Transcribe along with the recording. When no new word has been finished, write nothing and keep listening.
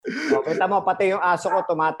O, kita mo, pati yung aso ko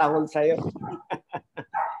tumatahol sa'yo.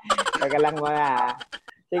 Teka lang muna.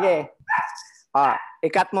 Sige.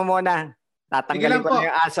 I-cut mo muna. Tatanggalin ko na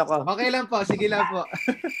yung aso ko. Okay lang po. Sige lang po.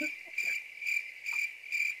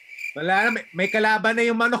 Wala na. May kalaban na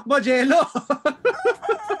yung manok mo, Jello.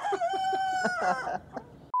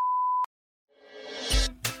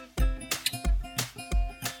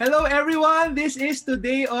 Hello everyone! This is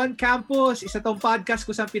Today on Campus. Isa tong podcast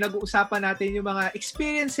kung saan pinag-uusapan natin yung mga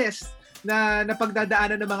experiences na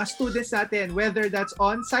napagdadaanan ng mga students natin, whether that's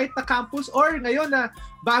on-site na campus or ngayon na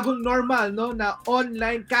bagong normal, no, na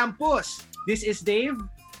online campus. This is Dave.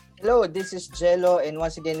 Hello, this is Jello, and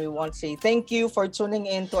once again we want to say thank you for tuning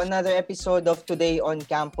in to another episode of Today on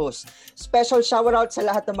Campus. Special shout out sa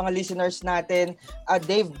lahat ng mga listeners natin.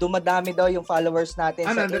 Dave, dumadami daw yung followers natin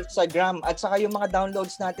sa Instagram at saka yung mga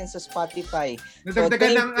downloads natin sa Spotify.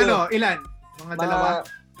 Nadagdagan ng ilan? Mga dalawa?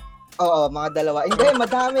 Oo, mga dalawa.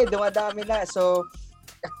 Hindi, dumadami na. So,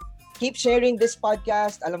 keep sharing this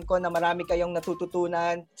podcast. Alam ko na marami kayong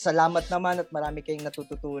natututunan. Salamat naman at marami kayong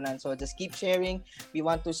natututunan. So just keep sharing. We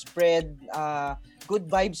want to spread good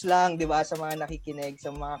vibes lang, di ba, sa mga nakikinig, sa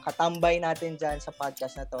mga katambay natin dyan sa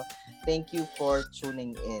podcast na to. Thank you for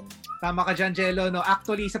tuning in. Tama ka dyan, Jello. No?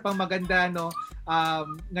 Actually, isa pang maganda, no?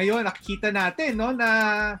 Ngayon, nakikita natin, no,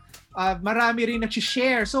 na marami rin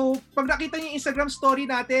nag-share. So, pag nakita niyo yung Instagram story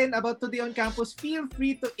natin about Today on Campus, feel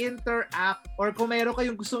free to interact. Or kung mayroon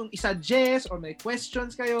kayong gustong i-suggest or may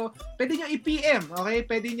questions kayo, pwede nyo i-PM, okay?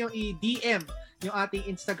 Pwede nyo i-DM yung ating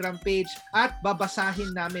Instagram page at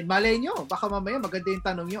babasahin namin. Malay nyo, baka mamaya maganda yung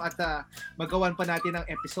tanong nyo at magawan pa natin ng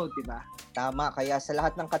episode, di ba? Tama, kaya sa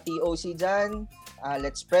lahat ng ka-TOC dyan,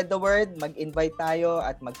 let's spread the word, mag-invite tayo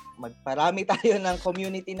at magparami tayo ng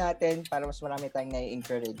community natin para mas marami tayong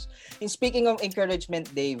nai-encourage. And speaking of encouragement,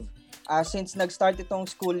 Dave, since nag-start itong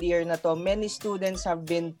school year na to, many students have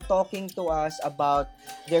been talking to us about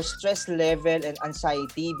their stress level and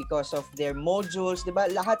anxiety because of their modules, di ba?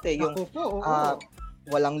 Lahat yung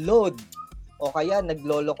walang load, o kaya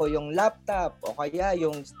naglolo ko yung laptop, o kaya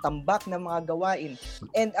yung tambak ng mga gawain.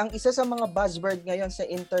 And ang isa sa mga buzzword ngayon sa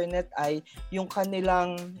internet ay yung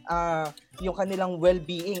kanilang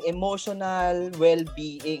well-being, emotional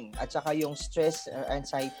well-being, at saka yung stress or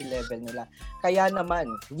anxiety level nila. Kaya naman,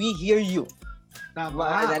 we hear you.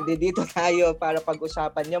 Tama. Nandito tayo para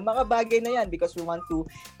pag-usapan yung mga bagay na yan because we want to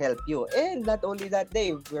help you. And not only that,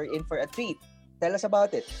 Dave, we're in for a treat. Tell us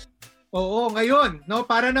about it. Oo, ngayon, no,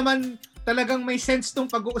 para naman talagang may sense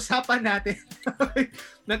tong pag-uusapan natin.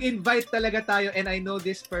 Nag-invite talaga tayo and I know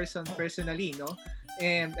this person personally, no?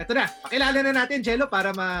 And eto na, pakilala na natin, Jello,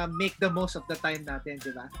 para ma-make the most of the time natin,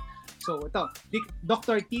 di ba? So ito,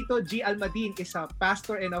 Dr. Tito G. Almadin is a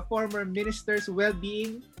pastor and a former Minister's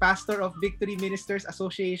Wellbeing, pastor of Victory Ministers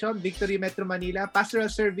Association, Victory Metro Manila, pastoral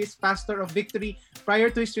service, pastor of Victory prior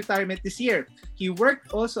to his retirement this year. He worked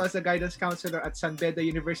also as a guidance counselor at San Beda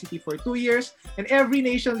University for 2 years and Every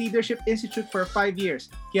Nation Leadership Institute for 5 years.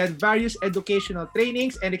 He had various educational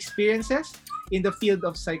trainings and experiences in the field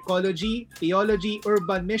of psychology, theology,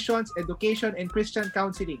 urban missions, education, and Christian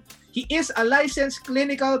counseling. He is a licensed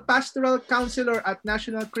clinical pastoral counselor at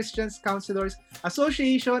National Christian Counselors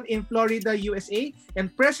Association in Florida, USA, and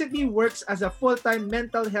presently works as a full-time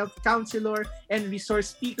mental health counselor and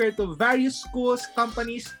resource speaker to various schools,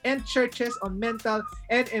 companies, and churches on mental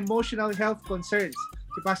and emotional health concerns.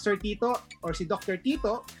 Si Pastor Tito or si Dr.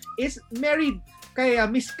 Tito is married kay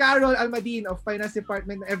Miss Carol Almadin of Finance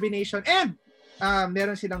Department of Every Nation, and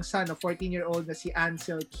meron silang son, 14-year-old na si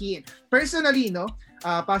Ansel Keen. Personally, no,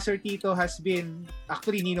 Pastor Tito has been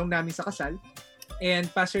actually ninong namin sa kasal. And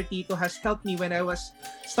Pastor Tito has helped me when I was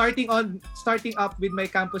starting up with my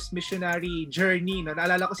campus missionary journey. No?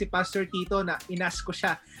 Naalala ko si Pastor Tito na inask ko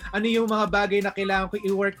siya, ano yung mga bagay na kailangan ko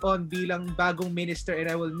i-work on bilang bagong minister,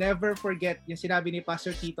 and I will never forget yung sinabi ni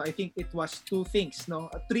Pastor Tito. I think it was 3 things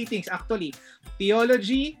actually.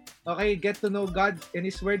 Theology, okay, get to know God and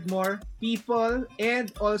His Word more, people,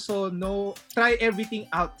 and also try everything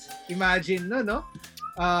out. Imagine, no?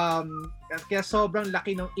 Kaya sobrang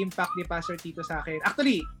laki ng impact ni Pastor Tito sa akin.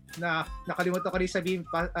 Actually, nakalimutan ko rin sabihin,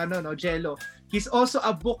 Jello, he's also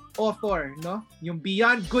a book author, no? Yung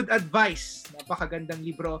Beyond Good Advice. Napakagandang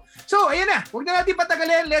libro. So, ayan na. Huwag na natin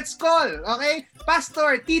patagalin. Let's call, okay?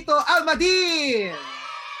 Pastor Tito Almadin!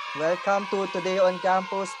 Welcome to Today on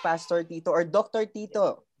Campus, Pastor Tito or Dr.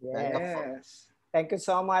 Tito. Yes. Thank you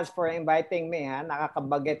so much for inviting me, ha.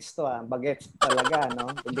 Nakaka-bagets to, ha. Bagets talaga,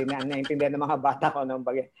 no? Hindi na naintindihan ng mga bata ko ng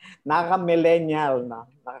bagets. Nakaka-millennial, no?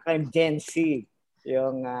 Nakaka-Gen Z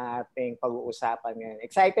yung ating pag-uusapan ngayon.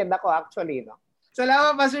 Excited ako actually, no?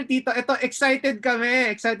 Salamat, Pastor Tito. Ito, excited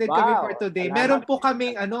kami. Excited kami for today. Salamat. Meron po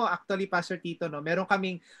kaming, actually, Pastor Tito, no, meron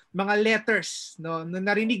kaming mga letters, no, nung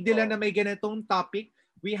narinig nila na may ganitong topic,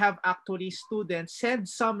 we have actually students send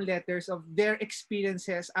some letters of their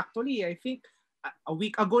experiences. Actually, I think, a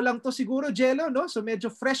week ago lang to siguro, Jello, no? So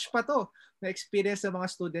medyo fresh pa to na experience ng mga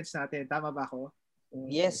students natin. Tama ba ako?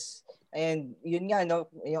 Yes. And yun nga, no,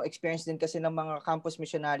 yung experience din kasi ng mga campus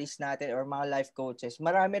missionaries natin or mga life coaches,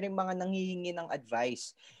 marami rin mga nanghihingi ng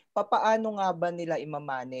advice. Papaano nga ba nila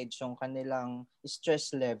imamanage yung kanilang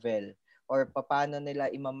stress level or paano nila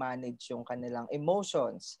imamanage yung kanilang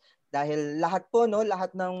emotions? Dahil lahat po, no,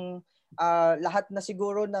 lahat na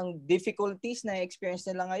siguro ng difficulties na experience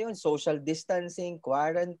nila ngayon, social distancing,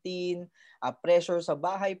 quarantine, pressure sa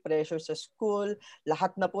bahay, pressure sa school,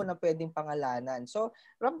 lahat na po na pwedeng pangalanan. So,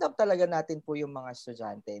 ramdam talaga natin po yung mga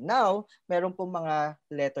estudyante. Now, meron po mga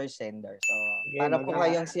letter sender. So, para po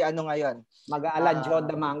ngayon si ngayon? Mag-aala Joe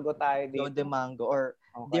de Mango tayo dito. Joe de Mango or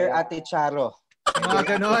Dear Ate Charo.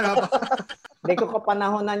 Mga gano'n. Hindi ko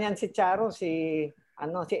kapanahonan yan si Charo, si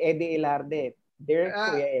Eddie Ilarde. Dear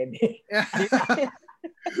Kuya Eddie.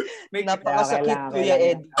 Napakasakit, Kuya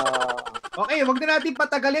Eddie. Okay, wag na natin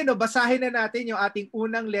patagalin. No? Basahin na natin yung ating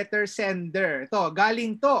unang letter sender. Ito,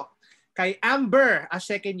 galing to kay Amber, a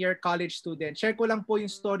second-year college student. Share ko lang po yung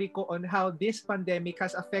story ko on how this pandemic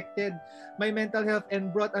has affected my mental health and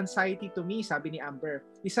brought anxiety to me, sabi ni Amber.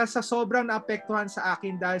 Isa sa sobrang naapektuhan sa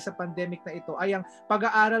akin dahil sa pandemic na ito ay ang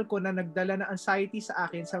pag-aaral ko na nagdala na anxiety sa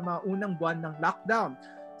akin sa mga unang buwan ng lockdown.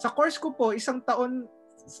 Sa course ko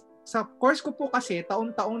po, kasi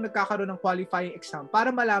taon-taong nagkakaroon ng qualifying exam para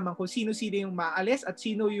malaman kung sino-sino yung maalis at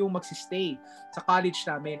sino yung magsistay sa college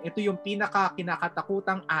namin. Ito yung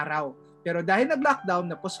kinakatakutang araw. Pero dahil nag-lockdown,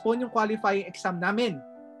 na-postpone yung qualifying exam namin.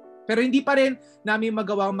 Pero hindi pa rin namin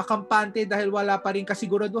magawang makampante dahil wala pa rin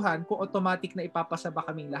kasiguraduhan kung automatic na ipapasa ba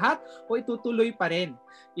kaming lahat o itutuloy pa rin.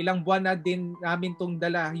 Ilang buwan na din namin tong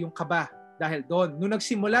dala yung kaba. Dahil doon, nung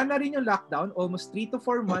nagsimula na rin yung lockdown, almost 3 to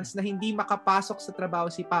 4 months na hindi makapasok sa trabaho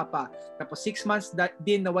si Papa. Tapos 6 months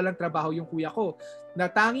din na walang trabaho yung kuya ko. Na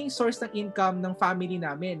tanging source ng income ng family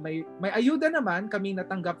namin. May ayuda naman kaming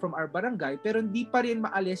natanggap from our barangay pero hindi pa rin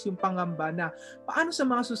maalis yung pangamba na paano sa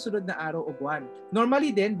mga susunod na araw o buwan.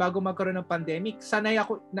 Normally din, bago magkaroon ng pandemic, sanay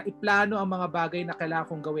ako na iplano ang mga bagay na kailangan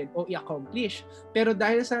kong gawin o i-accomplish. Pero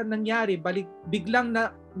dahil sa nangyari, biglang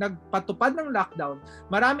nagpatupad ng lockdown,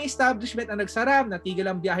 marami establishment ang nagsara, natigil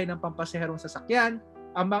ang biyahe ng pampasaherong sasakyan,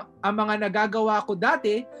 ang mga nagagawa ko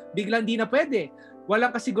dati, biglang di na pwede.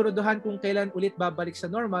 Walang kasiguraduhan kung kailan ulit babalik sa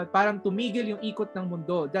normal, parang tumigil yung ikot ng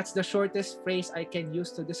mundo. That's the shortest phrase I can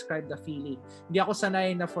use to describe the feeling. Hindi ako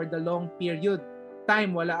sanay na for the long period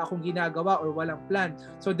time wala akong ginagawa or walang plan.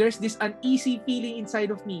 So there's this uneasy feeling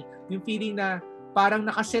inside of me, yung feeling na parang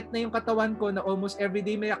nakaset na yung katawan ko na almost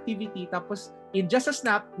everyday may activity, tapos in just a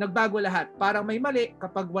snap, nagbago lahat. Parang may mali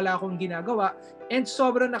kapag wala akong ginagawa, and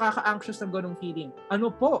sobrang nakaka-anxious ng ganong feeling.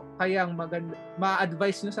 Ano po kayang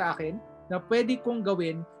ma-advise nyo sa akin na pwede kong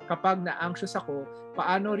gawin kapag na-anxious ako?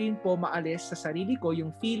 Paano rin po maalis sa sarili ko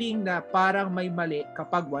yung feeling na parang may mali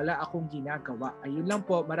kapag wala akong ginagawa? Ayun lang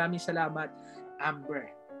po. Maraming salamat,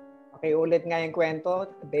 Amber. Okay, ulit nga yung kwento,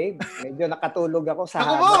 Dave. Medyo nakatulog ako sa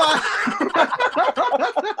Ako mo,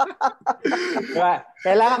 diba?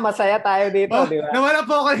 Kailangan masaya tayo dito, di ba? Nawala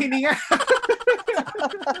po ako hininga.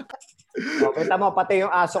 Kita mo, pati yung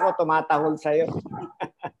aso ko tumatahol sa'yo.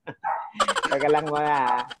 Teka lang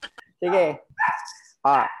muna. Sige.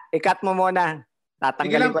 I-cut mo muna.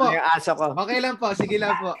 Tatanggalin ko na yung aso ko. Okay lang po. Sige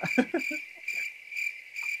lang po.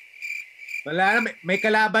 Wala na. May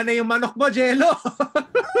kalaban na yung manok mo, Jello.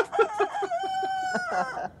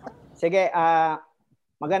 Sige.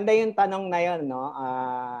 Maganda yung tanong na yun, no?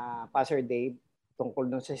 Pastor Dave, tungkol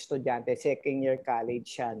dun sa estudyante. Second year college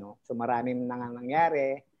siya, no? So maraming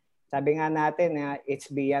nangyayari. Sabi nga natin, it's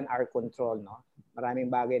beyond our control, no? Maraming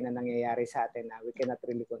bagay na nangyayari sa atin na we cannot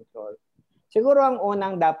really control. Siguro ang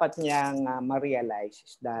unang dapat niyang ma-realize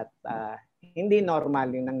is that hindi normal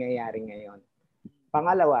yung nangyayari ngayon.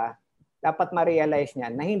 Pangalawa, dapat ma-realize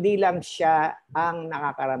niya na hindi lang siya ang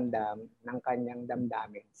nakakaramdam ng kanyang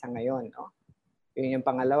damdamin sa ngayon. No? Yun yung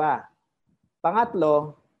pangalawa.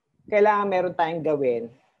 Pangatlo, kailangan meron tayong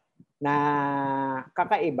gawin na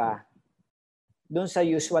kakaiba dun sa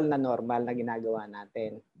usual na normal na ginagawa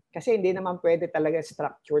natin. Kasi hindi naman pwede talaga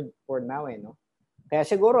structured for now. No? Kaya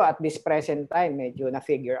siguro at this present time, medyo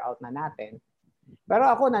na-figure out na natin. Pero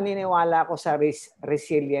ako naniniwala ako sa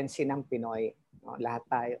resiliency ng Pinoy. No? Lahat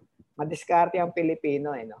tayo. Madiskarte ang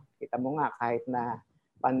Pilipino. No? Kita mo nga, kahit na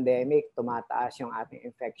pandemic, tumataas yung ating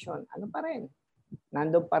infection. Ano pa rin?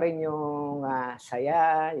 Nandun pa rin yung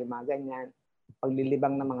saya, yung mga ganyan.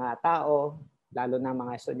 paglilibang ng mga tao, lalo na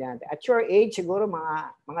mga estudyante. At your age, siguro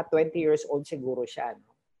mga 20 years old siguro siya.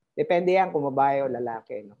 No? Depende yan kung babae o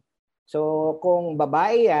lalaki. No? So kung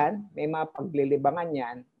babae yan, may mga paglilibangan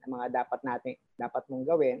yan na mga dapat mong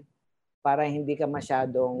gawin para hindi ka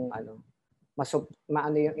masyadong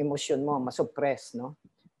maano yung emosyon mo, masuppress, no?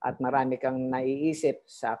 At marami kang naiisip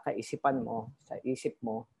sa kaisipan mo, sa isip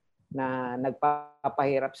mo na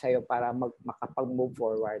nagpapahirap sa iyo para makapag-move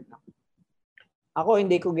forward, no? Ako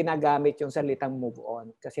hindi ko ginagamit yung salitang move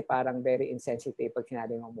on kasi parang very insensitive pag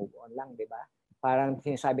sinabi mo move on lang, di ba? Parang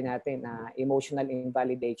sinasabi natin na emotional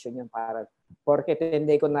invalidation yung parang porket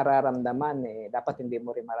hindi ko nararamdaman, dapat hindi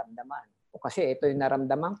mo rin maramdaman. O kasi ito yung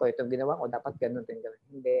naramdaman ko, ito yung ginawa ko, dapat ganun din gawin.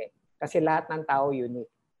 Hindi. Kasi lahat ng tao unique.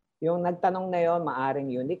 Yung nagtanong na yon, maaring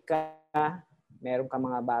unique ka, meron ka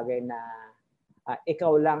mga bagay na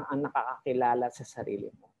ikaw lang ang nakakakilala sa sarili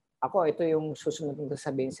mo. Ako, ito yung susunod kong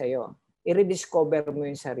sabihin sa iyo. I-rediscover mo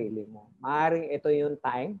yung sarili mo. Maaring ito yung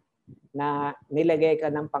time na nilagay ka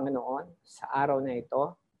ng Panginoon sa araw na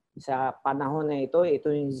ito, sa panahon na ito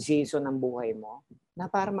yung season ng buhay mo, na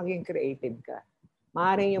para maging creative ka.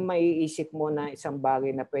 Maaring yung maiisip mo na isang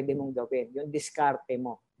bagay na pwede mong gawin, yung diskarte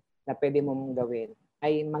mo na pwede mong gawin,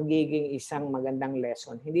 ay magiging isang magandang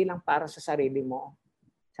lesson. Hindi lang para sa sarili mo,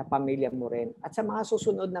 sa pamilya mo rin, at sa mga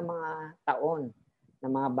susunod na mga taon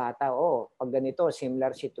ng mga bata. Pag ganito,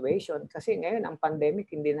 similar situation. Kasi ngayon, ang pandemic,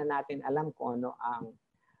 hindi na natin alam kung ano ang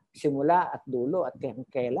simula at dulo at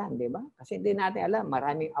kailan, di ba? Kasi hindi natin alam.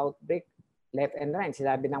 Maraming outbreak left and right.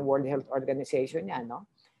 Sinabi ng World Health Organization yan, no?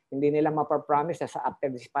 Hindi nila mapapromise na sa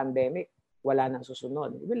after this pandemic, wala nang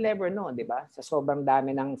susunod. You will never know, di ba? Sa sobrang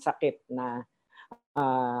dami ng sakit na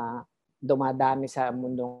dumadami sa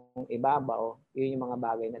mundong ibabaw, yun yung mga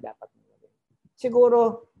bagay na dapat mo gawin.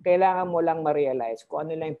 Siguro, kailangan mo lang ma-realize kung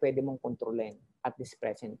ano lang yung pwede mong kontrolin at this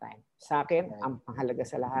present time. Sa akin, ang mahalaga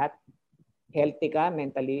sa lahat, healthy ka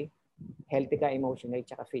mentally, healthy ka emotionally,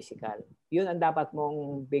 tsaka physical. Yun ang dapat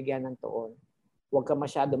mong bigyan ng tuon. Huwag ka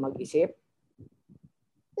masyado mag-isip.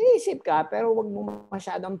 Iisip ka, pero huwag mo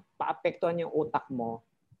masyadong paapektuhan yung utak mo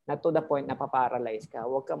na to the point na paparalyze ka.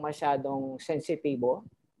 Huwag ka masyadong sensitibo.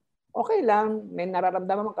 Okay lang, may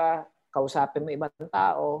nararamdaman ka, kausapin mo ibang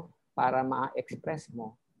tao para ma-express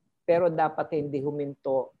mo. Pero dapat hindi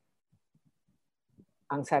huminto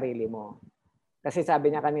ang sarili mo. Kasi sabi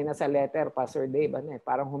niya kanina sa letter, Pastor Dave,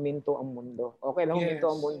 parang huminto ang mundo. Okay lang huminto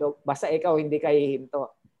ang mundo, basta ikaw hindi ka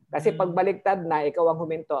hihinto. Kasi pag baliktad na, ikaw ang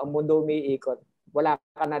huminto, ang mundo umiikot. Wala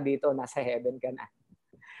ka na dito, nasa heaven ka na.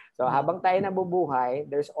 So habang tayo nabubuhay,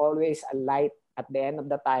 there's always a light at the end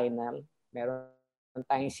of the tunnel. Meron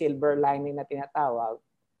tayong silver lining na tinatawag.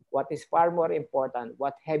 What is far more important,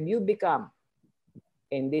 what have you become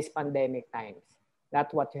in these pandemic times?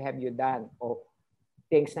 Not what have you done o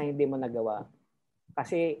things na hindi mo nagawa.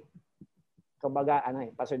 Kasi, kumbaga,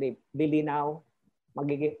 Pastor Dave, lilinaw,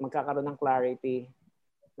 magkakaroon ng clarity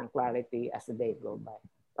as the day go by.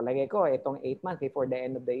 Palagay ko, itong 8 months before the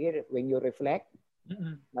end of the year, when you reflect,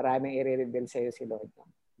 maraming i-reveal sa iyo si Lord.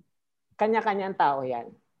 Kanya-kanyang tao yan.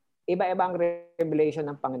 Iba-iba ang revelation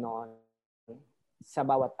ng Panginoon sa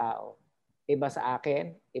bawat tao. Iba sa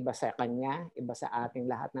akin, iba sa kanya, iba sa ating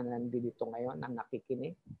lahat na nandito ngayon, na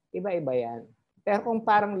nakikinig. Iba-iba yan. Pero kung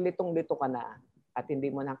parang litong-lito ka na at hindi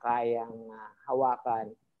mo na kayang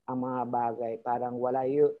hawakan ang mga bagay, parang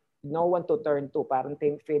no one to turn to, parang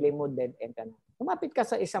feeling mo dead end ka na. Lumapit ka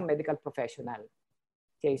sa isang medical professional,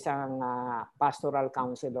 sa isang pastoral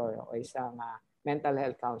counselor o isang mental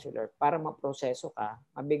health counselor para maproseso ka,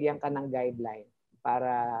 mabigyan ka ng guideline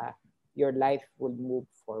para your life will move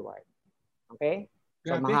forward. Okay?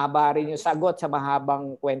 So mahaba rin yung sagot sa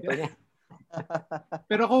mahabang kwento niya.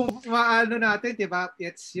 Pero kung maano natin, di ba,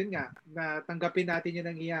 it's yun nga, natanggapin natin yung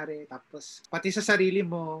nangyayari, tapos pati sa sarili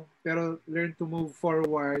mo, pero learn to move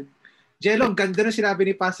forward. Jello, ang ganda na sinabi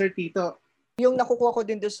ni Pastor Tito. Yung nakukuha ko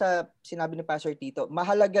din doon sa sinabi ni Pastor Tito,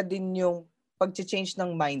 mahalaga din yung pag-change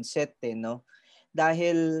ng mindset, no?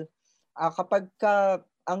 Dahil kapag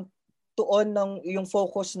ang tuon ng yung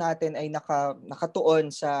focus natin ay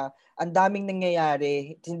nakatuon sa ang daming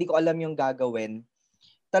nangyayari, hindi ko alam yung gagawin,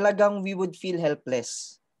 talagang we would feel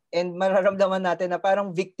helpless. And mararamdaman natin na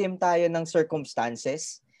parang victim tayo ng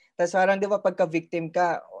circumstances. Tapos parang di ba pagka-victim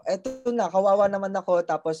ka, eto na, kawawa naman ako,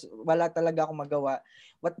 tapos wala talaga akong magawa.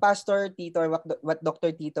 What Pastor Tito or what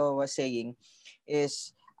Dr. Tito was saying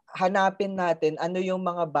is hanapin natin ano yung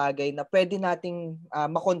mga bagay na pwede nating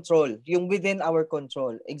makontrol, yung within our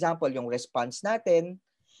control. Example, yung response natin,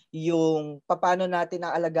 yung paano natin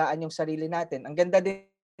naalagaan yung sarili natin. Ang ganda din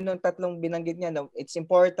ng tatlong binanggit niya, no? It's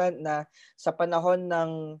important na sa panahon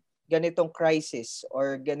ng ganitong crisis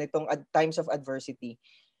or ganitong times of adversity,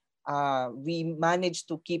 we manage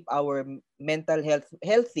to keep our mental health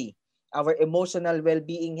healthy, our emotional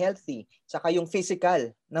well-being healthy, saka yung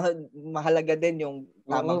physical, na mahalaga din yung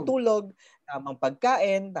tamang tulog, tamang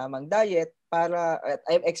pagkain, tamang diet, para at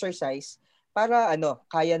exercise, para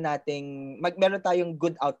kaya nating meron tayong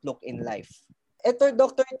good outlook in life. Ito,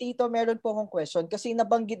 Dr. Tito, meron po akong question kasi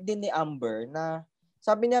nabanggit din ni Amber na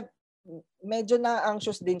sabi niya medyo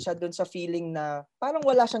na-anxious din siya dun sa feeling na parang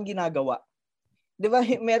wala siyang ginagawa. 'Di ba?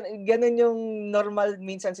 Ganun yung normal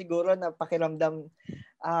minsan siguro na pakiramdam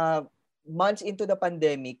months into the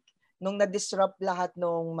pandemic, nung na-disrupt lahat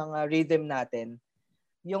ng mga rhythm natin,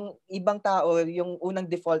 yung ibang tao, yung unang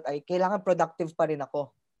default ay kailangan productive pa rin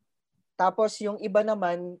ako. Tapos yung iba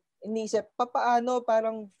naman, iniisip, papaano,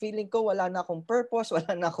 parang feeling ko wala na akong purpose,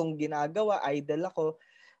 wala na akong ginagawa, idle ako.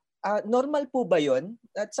 Normal po ba yun?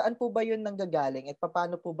 At saan po ba yun nanggagaling? At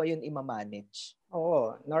paano po ba yun i-manage?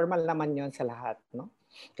 Oo, normal naman yun sa lahat, no?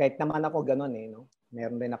 Kahit naman ako ganun no?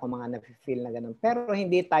 Meron din ako mga na-feel na ganun. Pero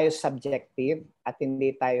hindi tayo subjective at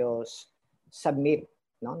hindi tayo submit,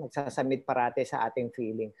 no? Nagsasubmit parati sa ating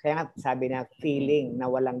feeling. Kaya nga sabi na feeling na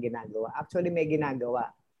walang ginagawa. Actually may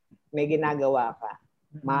ginagawa. May ginagawa ka.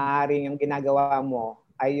 Maaaring yung ginagawa mo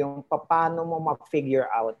ay yung paano mo ma-figure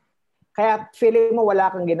out. Kaya feeling mo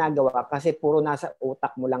wala kang ginagawa kasi puro nasa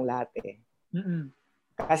utak mo lang lahat eh.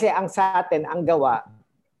 Kasi ang sa atin, ang gawa,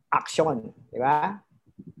 action. Di ba?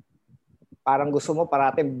 Parang gusto mo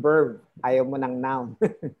parating verb, ayaw mo ng noun.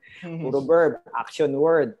 Puro verb, action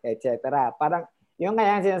word, etc. Parang, yung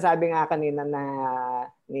kaya sinasabi nga kanina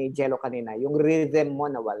ni Jello kanina, yung rhythm mo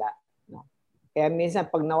nawala. No? Kaya minsan,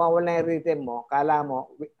 pag nawawala yung rhythm mo, kala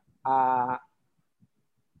mo,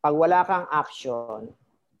 pag wala kang action,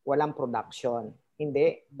 walang production.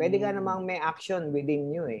 Hindi. Pwede ka namang may action within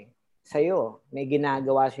you eh. Sa'yo, may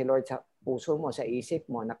ginagawa si Lord sa puso mo, sa isip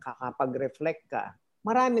mo, nakakapag-reflect ka.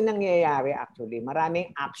 Maraming nangyayari actually. Maraming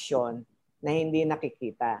action na hindi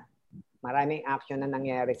nakikita. Maraming action na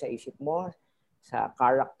nangyayari sa isip mo, sa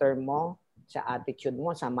character mo, sa attitude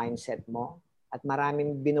mo, sa mindset mo. At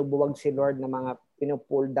maraming binubuwag si Lord na mga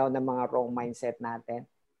pinupull down ng mga wrong mindset natin.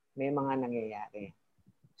 May mga nangyayari.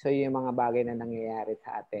 So yung mga bagay na nangyayari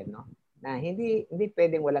sa atin, no? Na hindi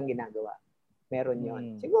pwedeng walang ginagawa. Meron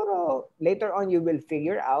yon. Siguro later on you will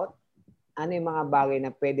figure out ano yung mga bagay na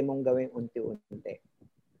pwede mong gawin unti-unti.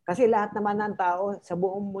 Kasi lahat naman ng tao sa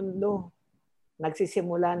buong mundo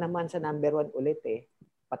nagsisimula naman sa number 1 ulit eh.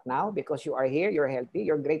 But now, because you are here, you're healthy,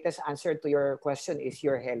 your greatest answer to your question is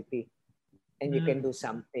you're healthy. And you can do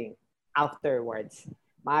something afterwards.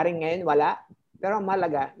 Maaring ngayon wala, pero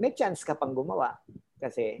mahalaga, may chance ka pang gumawa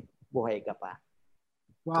kasi buhay ka pa.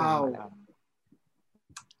 Wow.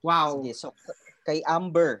 Wow. Sige, so kay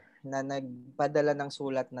Amber na nagpadala ng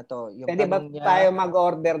sulat na to. Yung pwede ba tayo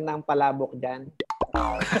mag-order ng palabok dyan?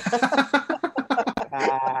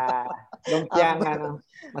 Lumpiang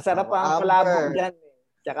masarap pa ang palabok dyan.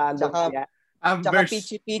 Tsaka lumpia. Tsaka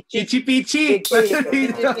pichi-pichi. Pichi-pichi.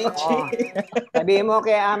 Sabihin mo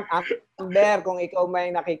kay Amber kung ikaw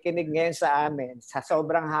may nakikinig ngayon sa amin, sa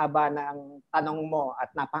sobrang haba ng tanong mo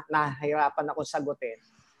at nahirapan ako sagutin,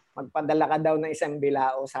 magpadala ka daw ng isang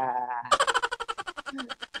bilao sa...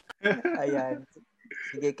 Ayan.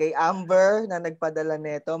 Sige, kay Amber na nagpadala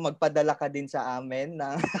nito, magpadala ka din sa amin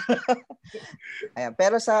na ayan.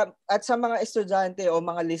 Pero sa mga estudyante o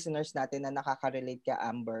mga listeners natin na nakaka-relate kay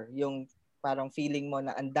Amber, yung parang feeling mo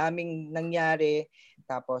na ang daming nangyari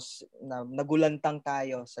tapos nagulantang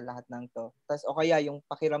tayo sa lahat ng to. Tapos o kaya yung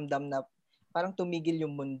pakiramdam na parang tumigil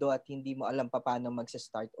yung mundo at hindi mo alam paano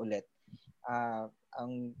magsa-start ulit.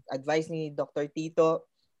 Ang advice ni Dr. Tito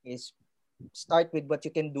is start with what you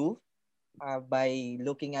can do by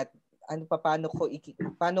looking at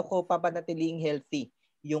paano ko papanatiling healthy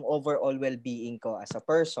yung overall well-being ko as a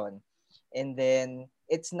person. And then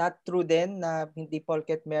it's not true din na hindi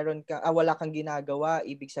porket wala kang ginagawa,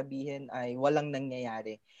 ibig sabihin ay walang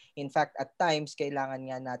nangyayari. In fact, at times kailangan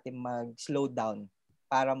nga natin mag-slow down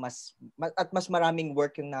para mas maraming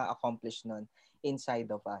work yung na-accomplish nun inside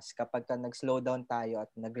of us kapag nag-slow down tayo at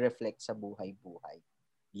nag-reflect sa buhay-buhay.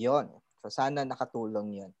 Yon. So sana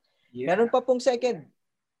nakatulong yun. Yeah. Meron pa pong second.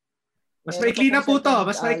 Mas maikli na po to.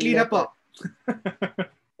 Mas maikli na po.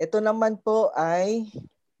 Ito naman po ay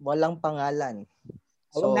walang pangalan.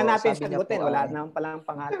 Huwag na natin sagutin. Wala naman palang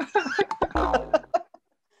pangalan.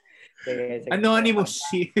 Sige. Anonymous.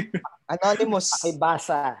 Anonymous.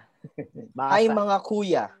 Pakibasa. Hi mga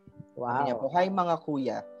kuya. Wow. Po, hi mga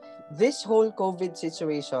kuya. This whole COVID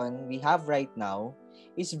situation we have right now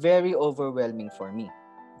is very overwhelming for me.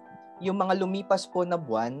 Yung mga lumipas po na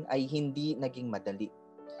buwan ay hindi naging madali.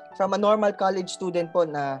 from a normal college student po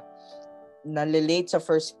na late sa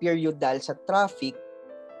first period dahil sa traffic,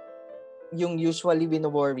 yung usually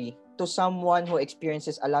wino-worry, to someone who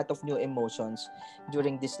experiences a lot of new emotions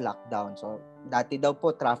during this lockdown. So, dati daw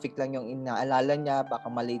po, traffic lang yung inaalala niya, baka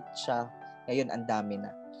malate siya. Ngayon, ang dami na.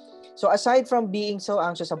 So, aside from being so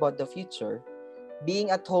anxious about the future, being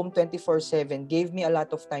at home 24/7 gave me a lot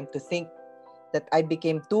of time to think that I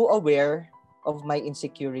became too aware of my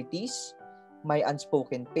insecurities, my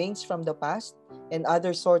unspoken pains from the past, and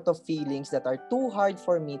other sort of feelings that are too hard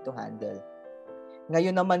for me to handle.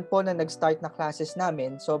 Ngayon naman po na nag-start na classes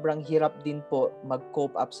namin, sobrang hirap din po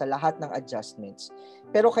mag-cope up sa lahat ng adjustments.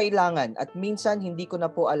 Pero kailangan at minsan hindi ko na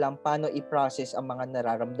po alam paano i-process ang mga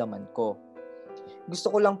nararamdaman ko. Gusto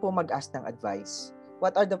ko lang po mag-ask ng advice.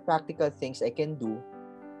 What are the practical things I can do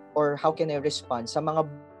or how can I respond sa mga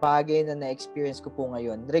bagay na na-experience ko po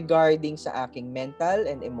ngayon regarding sa aking mental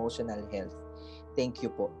and emotional health? Thank you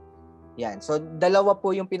po. Yan. So, dalawa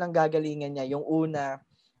po yung pinanggagalingan niya. Yung una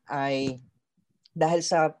ay dahil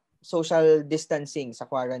sa social distancing, sa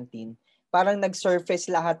quarantine, parang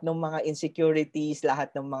nag-surface lahat ng mga insecurities,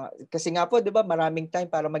 lahat ng mga, kasi nga po, di ba, maraming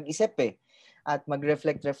time para mag-isip at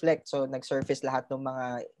mag-reflect. So, nag-surface lahat ng mga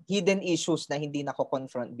hidden issues na hindi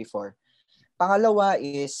nako-confront before. Pangalawa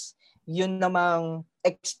is, yun namang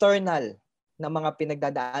external na mga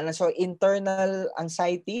pinagdadaanan. So, internal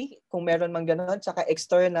anxiety, kung meron man gano'n, tsaka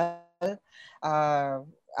external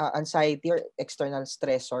anxiety or external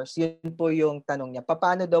stressors, yun po yung tanong niya.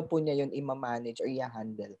 Paano daw po niya yun i-manage or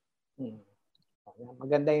i-handle?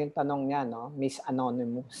 Maganda yung tanong niya, no? Miss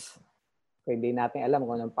Anonymous. Kung hindi natin alam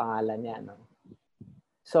kung anong pangalan niya, no?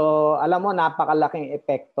 So, alam mo, napakalaking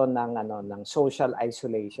epekto ng social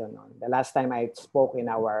isolation, no? The last time I spoke in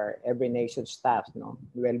our Every Nation staff, no,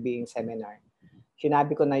 well-being seminar,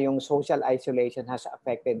 sinabi ko na yung social isolation has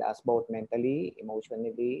affected us both mentally,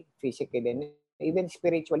 emotionally, physically, and even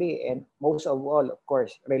spiritually, and most of all, of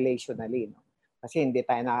course, relationally. No? Kasi hindi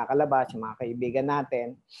tayo nakakalabas, yung mga kaibigan natin,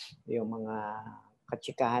 yung mga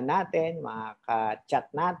katsikahan natin, mga ka-chat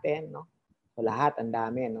natin, no? So, lahat, ang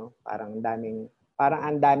dami, no? Parang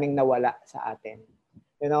ang daming nawala sa atin.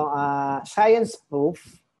 You know, science proof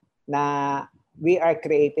na we are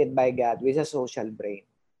created by God with a social brain.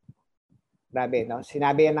 Grabe, no?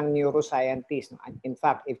 Sinabi yan ng neuroscientist. No? In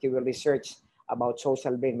fact, if you will research about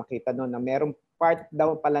social brain, makita doon na merong part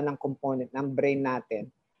daw pala ng component ng brain natin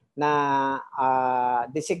na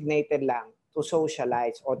designated lang to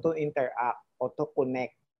socialize or to interact or to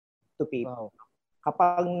connect to people. Wow.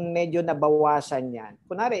 Kapag medyo nabawasan yan,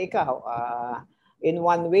 kunwari ikaw, in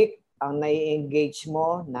 1 week, ang nai-engage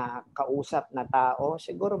mo na kausap na tao,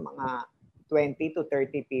 siguro mga 20 to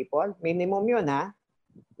 30 people. Minimum yun, ha?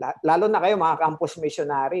 Lalo na kayo, mga campus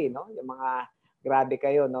missionary, no? Yung mga grabe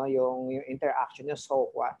kayo, no? Yung interaction nyo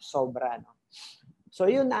sobra, no?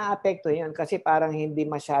 So yun, na-apekto yun kasi parang hindi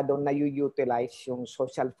masyadong na-utilize yung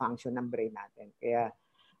social function ng brain natin. Kaya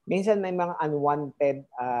minsan may mga unwanted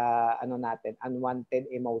unwanted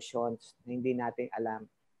emotions na hindi natin alam.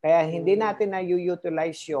 Kaya hindi natin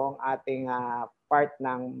na-utilize yung ating part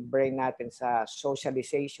ng brain natin sa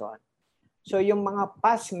socialization. So yung mga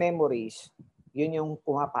past memories, yun yung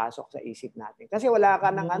pumapasok sa isip natin. Kasi wala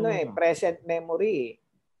ka ng present memory.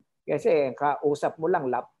 Kasi kausap mo lang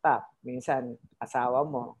laptop, minsan asawa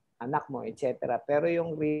mo, anak mo, etc. Pero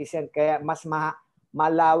yung recent, kaya mas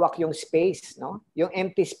malawak yung space, no? Yung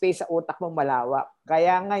empty space sa utak mo malawak.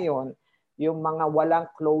 Kaya ngayon, yung mga walang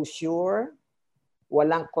closure,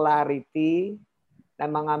 walang clarity na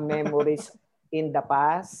mga memories in the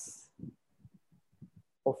past,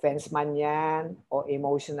 offense man yan, o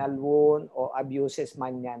emotional wound, o abuses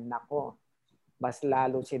man yan, nako, mas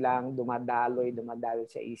lalo silang dumadaloy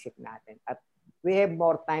sa isip natin. At we have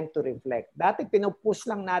more time to reflect. Dati pinupush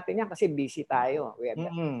lang natin yan kasi busy tayo.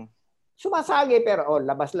 Sumasagi pero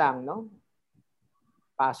labas lang, no?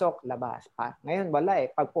 Pasok, labas. Ngayon wala eh.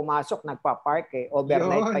 Pag pumasok, nagpa-park eh.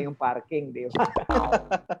 Overnight pa yung parking, di ba?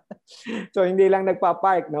 So hindi lang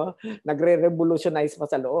nagpa-park, no? Nagre-revolutionize pa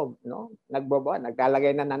sa loob, no?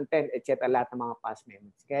 Naglalagay na ng tent, etc. Lahat ng mga past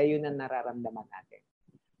memories. Kaya yun ang nararamdaman natin.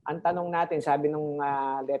 Ang tanong natin, sabi nung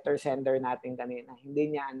letter sender natin kanina,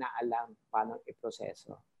 hindi niya na alam paano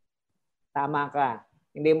iproseso. Tama ka.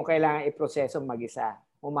 Hindi mo kailangan iproseso mag-isa.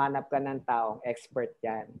 Humanap ka ng taong expert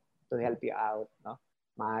yan to help you out. No?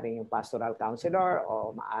 Maaring yung pastoral counselor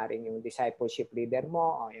o maaring yung discipleship leader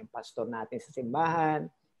mo o yung pastor natin sa simbahan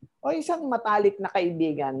o isang matalik na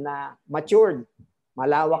kaibigan na matured,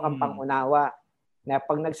 malawak ang pangunawa. na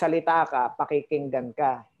pag nagsalita ka, pakikinggan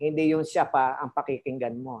ka. Hindi yung siya pa ang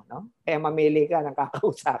pakikinggan mo, no? Kaya mamili ka ng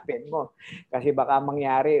kakausapin mo. Kasi baka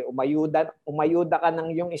mangyari, umayuda ka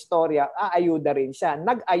ng yung istorya, aayuda rin siya.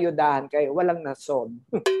 Nag-ayudahan kayo, walang nasolve.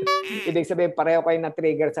 Ibig sabihin, pareho kayo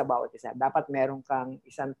na-trigger sa bawat isa. Dapat meron kang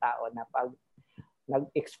isang tao na pag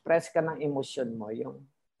nag-express ka ng emosyon mo, yung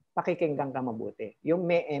pakikinggan ka mabuti. Yung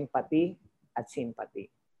may empathy at sympathy.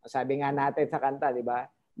 Sabi nga natin sa kanta, di ba?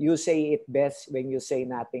 You say it best when you say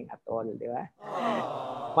nothing at all, di ba?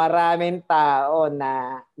 Maraming tao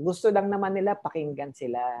na gusto lang naman nila pakinggan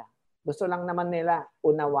sila. Gusto lang naman nila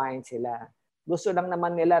unawain sila. Gusto lang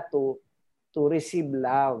naman nila to receive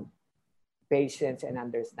love, patience, and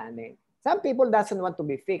understanding. Some people doesn't want to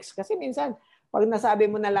be fixed. Kasi minsan, pag nasabi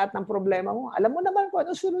mo na lahat ng problema mo, alam mo naman kung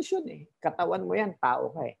ano solusyon eh. Katawan mo yan,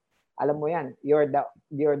 tao ka eh. Alam mo yan, you're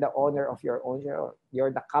the owner of your own soul.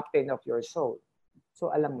 You're the captain of your soul. So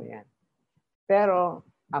alam mo yan. Pero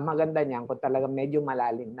ang maganda niyan kung talaga medyo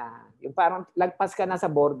malalim na. Yung parang lagpas ka na sa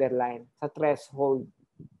borderline, sa threshold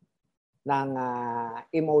ng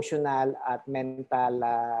emotional at mental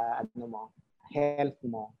health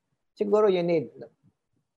mo. Siguro you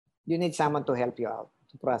need someone to help you out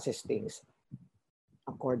to process things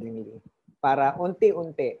accordingly. Para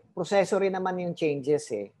unti-unti, proseso rin naman yung changes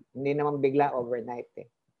eh. Hindi naman bigla overnight eh.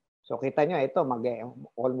 So kita nyo, ito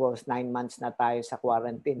almost 9 months na tayo sa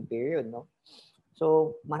quarantine period, no?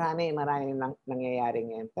 So marami nangyayari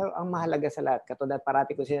ngayon. Pero ang mahalaga sa lahat, katulad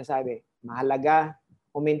parati ko sinasabi, mahalaga,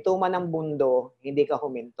 huminto man ang mundo, hindi ka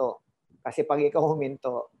huminto. Kasi pag ikaw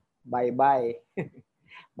huminto, bye-bye.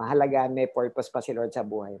 Mahalaga, may purpose pa si Lord sa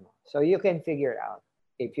buhay mo. So you can figure out.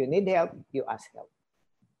 If you need help, you ask help.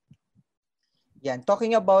 Yan,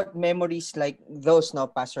 talking about memories like those, no,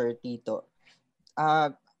 Pastor Tito.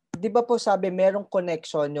 Di ba po sabi, merong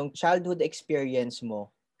connection yung childhood experience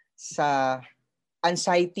mo sa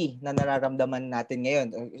anxiety na nararamdaman natin ngayon,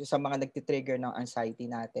 sa mga nagtitrigger ng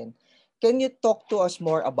anxiety natin. Can you talk to us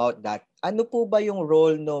more about that? Ano po ba yung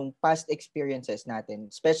role ng past experiences natin,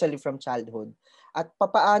 especially from childhood? At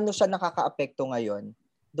papaano siya nakakaapekto ngayon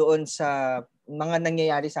doon sa mga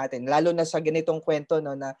nangyayari sa atin? Lalo na sa ganitong kwento,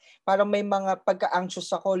 no, na parang may mga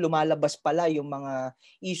pagka-anxious ako, lumalabas pala yung mga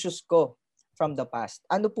issues ko from the past.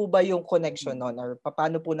 Ano po ba yung connection nun? Or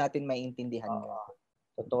paano po natin maiintindihan yun?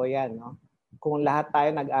 Totoo yan, no? Kung lahat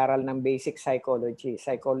tayo nag-aral ng basic psychology,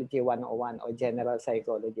 Psychology 101 o General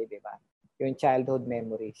Psychology, di ba? Yung childhood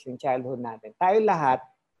memories, yung childhood natin. Tayo lahat,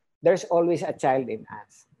 there's always a child in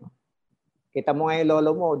us. Kita mo nga yung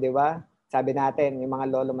lolo mo, di ba? Sabi natin, yung mga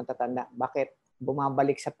lolo matatanda, bakit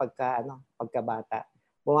bumabalik sa pagkabata?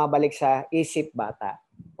 Bumabalik sa isip bata.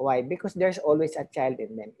 Why? Because there's always a child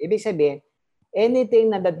in them. Ibig sabihin,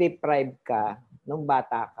 anything na na-deprive ka nung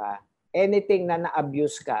bata ka, anything na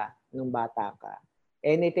na-abuse ka nung bata ka,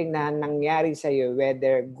 anything na nangyari sa iyo,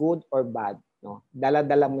 whether good or bad, no,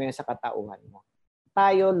 dala-dala mo yan sa katauhan mo.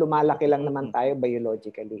 Tayo, lumalaki lang naman tayo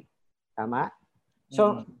biologically. Tama?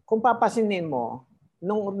 So, kung papasinin mo,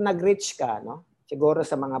 nung nag-reach ka, no, siguro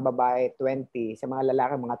sa mga babae 20, sa mga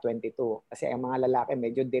lalaki mga 22, kasi ang mga lalaki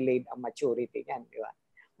medyo delayed ang maturity niyan, di ba?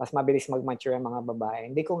 Mas mabilis mag-mature ang mga babae.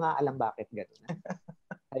 Hindi ko nga alam bakit gano'n.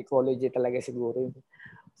 Psychology talaga siguro.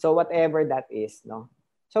 So whatever that is, no.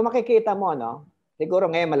 So makikita mo, no, siguro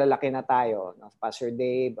ngayon malalaki na tayo, no, Pastor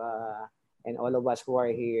Dave and all of us who are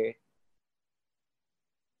here.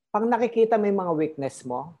 Pag nakikita mo yung mga weakness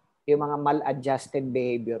mo, yung mga mal-adjusted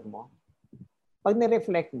behavior mo, pag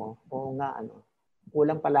ni-reflect mo, oo nga,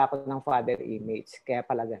 kulang pala ako ng father image, kaya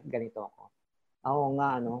pala ganito ako. Oo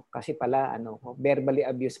nga, kasi pala, verbally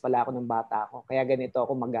abused pala ako ng bata ako, kaya ganito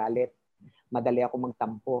ako magalit, madali ako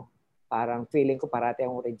magtampo. Parang feeling ko parati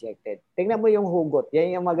akong rejected. Tingnan mo yung hugot.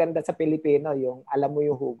 Yan yung maganda sa Pilipino, yung alam mo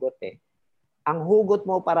yung hugot eh. Ang hugot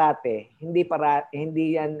mo parati, hindi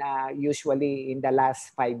yan usually in the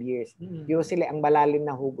last 5 years. Usually ang malalim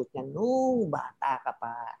na hugot niyan nung bata ka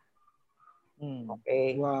pa.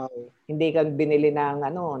 Okay. Wow. Hindi ka binili ng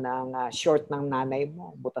short ng nanay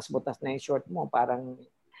mo. Butas-butas na yung short mo, parang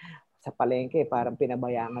sa palengke, parang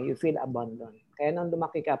pinabayaan ka. You feel abandoned. Kaya nung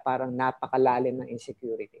lumaki ka, parang napakalalim ng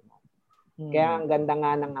insecurity mo. Kaya ang ganda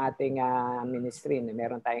nga ng ating ministry,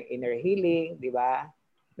 meron tayong inner healing, di ba?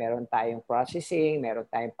 Meron tayong processing, meron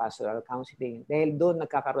tayong pastoral counseling. Dahil doon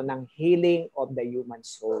nagkakaroon ng healing of the human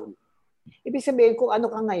soul. Ibig sabihin, kung ano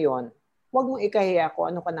ka ngayon, huwag mong ikahiya kung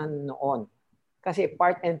ano ka na noon. Kasi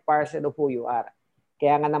part and parcel of who you are.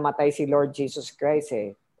 Kaya nga namatay si Lord Jesus Christ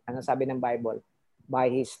eh. Ano sabi ng Bible? By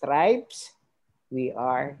His stripes, we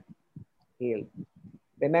are healed.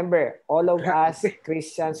 Remember, all of us,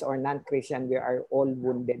 Christians or non-Christian, we are all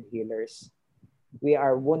wounded healers. We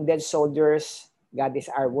are wounded soldiers God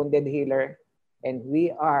is our wounded healer, and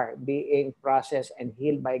we are being processed and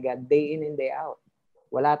healed by God day in and day out.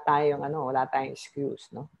 Wala tayong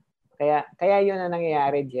excuse, no? Kaya 'yun ang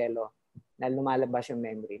nangyayari, Jello, na lumalabas yung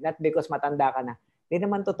memory. Not because matanda ka na. Hindi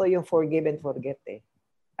naman totoo yung forgive and forget eh.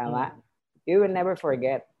 Tama? You will never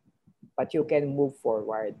forget, but you can move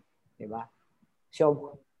forward, di ba?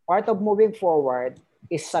 So, part of moving forward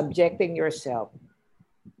is subjecting yourself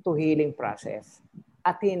to healing process.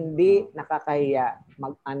 At hindi nakakahiya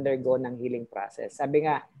mag-undergo ng healing process. Sabi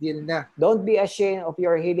nga, Deal na. don't be ashamed of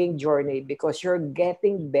your healing journey because you're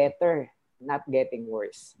getting better, not getting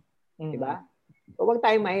worse. Di ba? So, huwag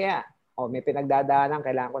tayong mahiya. May pinagdadaanan,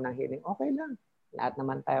 kailangan ko ng healing. Okay lang. Lahat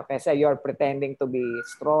naman tayo. Kasi you're pretending to be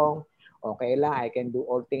strong. Okay lang, I can do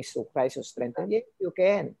all things through Christ who strengthens you. You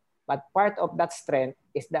can. But part of that strength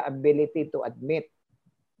is the ability to admit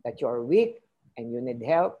that you're weak and you need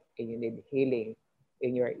help and you need healing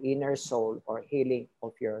in your inner soul or healing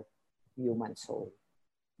of your human soul.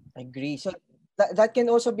 Agree. So that can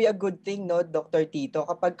also be a good thing, no, Dr. Tito,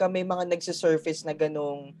 kapag may mga nagsisurface na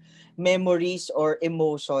ganong memories or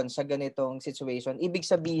emotions sa ganitong situation. Ibig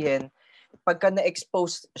sabihin, pagka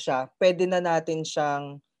na-expose siya, pwede na natin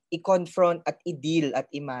siyang i-confront at i-deal at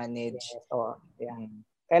i-manage. Yes. So, yeah.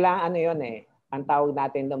 Kailangan yun eh. Ang tawag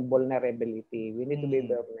natin ng vulnerability. We need to be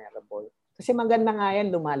vulnerable. Kasi maganda nga yan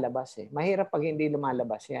lumalabas eh. Mahirap pag hindi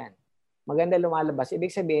lumalabas yan. Maganda lumalabas.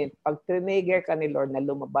 Ibig sabihin, pag trigger ka ni Lord na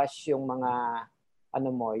lumabas yung mga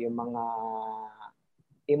yung mga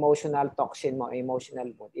emotional toxin mo, emotional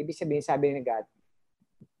mood. Ibig sabihin, sabi ni God,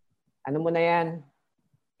 ano mo na yan?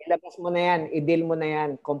 Ilabas mo na yan, i-deal mo na yan,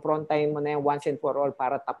 confrontahin mo na yan once and for all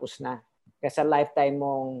para tapos na. Kasi lifetime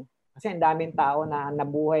mong, kasi ang daming tao na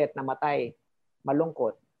nabuhay at namatay,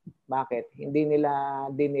 malungkot. Bakit? Hindi nila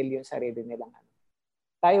dinil yung sarili nilang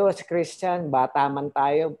Tayo as Christian, bata man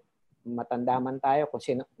tayo, matanda man tayo, kung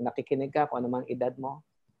sino, nakikinig ka, kung anumang edad mo.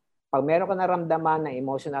 Pag meron ka naramdaman na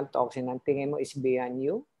emotional toxin, ang tingin mo is beyond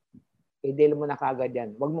you, i-deal mo na kagad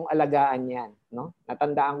yan. Huwag mong alagaan yan. No?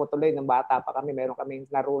 Natandaan ko tuloy, nung bata pa kami, meron kaming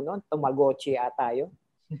laro noon, Tamagotchi ata yun.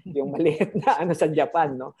 Yung maliit na sa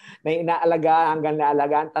Japan, no? Na inaalagaan hanggang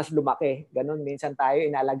naalagaan, tapos lumaki. Ganun, minsan tayo,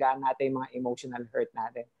 inaalagaan natin yung mga emotional hurt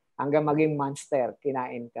natin. Hanggang maging monster,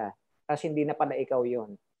 kinain ka. Tapos hindi na pala ikaw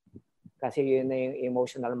yun. Kasi yun na yung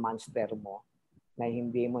emotional monster mo na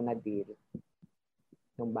hindi mo na-deal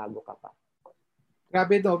nung bago ka pa.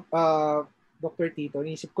 Grabe, Dr. Tito,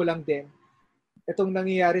 naisip ko lang din, itong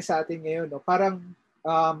nangyayari sa atin ngayon, no? Parang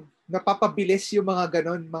napapabilis yung mga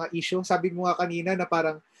ganon, mga issue. Sabi mo nga kanina na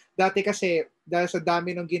parang dati kasi, dahil sa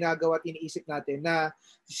dami ng ginagawa at iniisip natin, na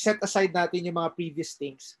set aside natin yung mga previous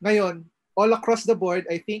things. Ngayon, all across the board,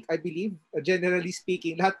 I believe, generally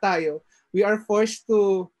speaking, lahat tayo, we are forced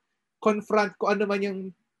to confront kung ano man yung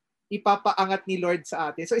ipapaangat ni Lord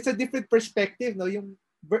sa atin. So it's a different perspective, no? Yung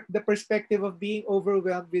the perspective of being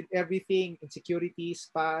overwhelmed with everything, insecurities,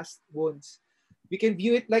 past, wounds. We can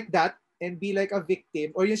view it like that and be like a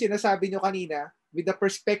victim. Or yung sinasabi nyo kanina, with the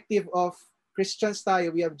perspective of Christians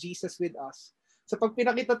tayo, we have Jesus with us. So pag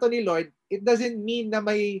pinakita to ni Lord, it doesn't mean na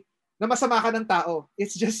masama ka ng tao.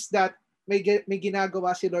 It's just that may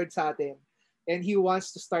ginagawa si Lord sa atin. And He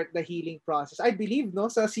wants to start the healing process. I believe, no,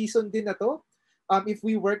 sa season din na to, if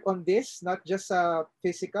we work on this, not just sa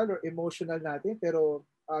physical or emotional natin, pero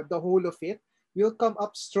the whole of it, we'll come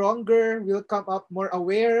up stronger, we'll come up more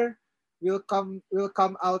aware, we'll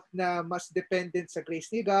come out na mas dependent sa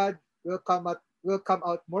grace ni God, we'll come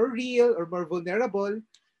out more real or more vulnerable.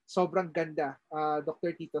 Sobrang ganda,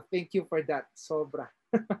 Dr. Tito. Thank you for that. Sobra.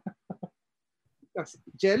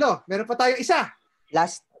 Jello, meron pa tayong isa.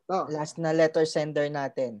 Last na letter sender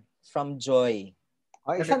natin from Joy.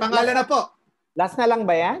 Kasi pangalan na po. Last na lang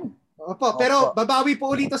ba yan? Opo, pero babawi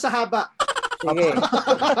po ulit sa haba. Sige.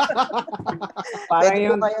 Parang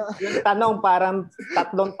yung tanong, parang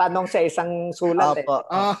 3 tanong sa isang sulat. Opo.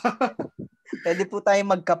 Pwede po tayo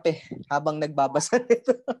magkape habang nagbabasa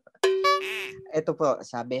nito. Ito po,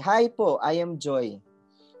 sabi, "Hi po, I am Joy.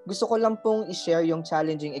 Gusto ko lang pong i-share yung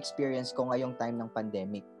challenging experience ko ngayong time ng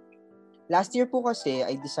pandemic. Last year po kasi,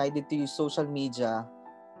 I decided to use social media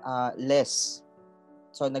less.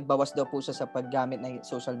 So, nagbawas daw po siya sa paggamit ng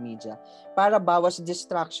social media para bawas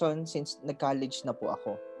distraction since nag-college na po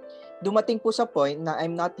ako. Dumating po sa point na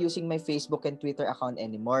I'm not using my Facebook and Twitter account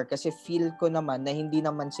anymore kasi feel ko naman na hindi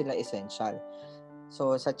naman sila essential.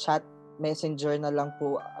 So, sa chat messenger na lang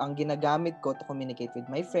po ang ginagamit ko to communicate with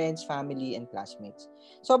my friends, family, and classmates.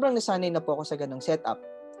 Sobrang nasanay na po ako sa ganong setup.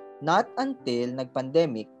 Not until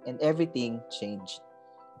nag-pandemic and everything changed.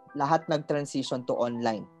 Lahat nag-transition to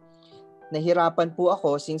online. Nahirapan po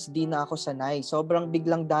ako since di na ako sanay. Sobrang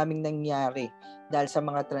biglang daming nangyari dahil sa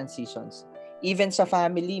mga transitions. Even sa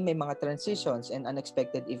family, may mga transitions and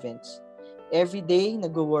unexpected events. Every day,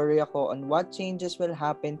 nag-worry ako on what changes will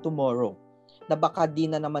happen tomorrow na baka di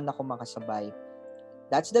na naman ako makasabay.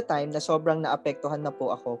 That's the time na sobrang naapektuhan na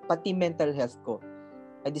po ako, pati mental health ko.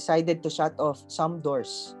 I decided to shut off some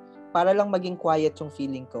doors para lang maging quiet yung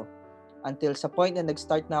feeling ko. Until sa point na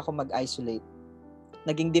nag-start na ako mag-isolate.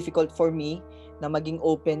 Naging difficult for me na maging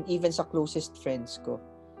open even sa closest friends ko.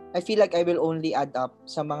 I feel like I will only add up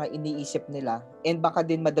sa mga iniisip nila and baka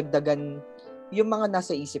din madagdagan yung mga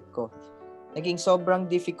nasa isip ko. Naging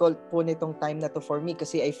sobrang difficult po nitong time na to for me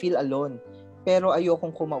kasi I feel alone. Pero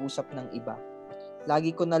ayokong kumausap ng iba.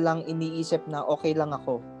 Lagi ko na lang iniisip na okay lang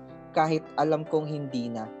ako kahit alam kong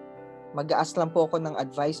hindi na. Mag-aas lang po ako ng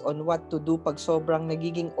advice on what to do pag sobrang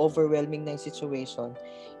nagiging overwhelming na yung situation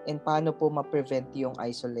and paano po ma-prevent yung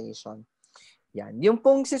isolation. Yan. Yung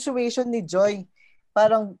pong situation ni Joy,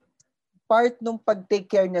 parang part nung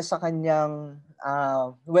pag-take care niya sa kanyang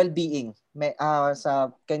well-being,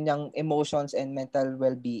 sa kanyang emotions and mental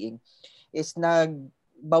well-being, is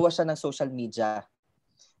nagbawas siya ng social media.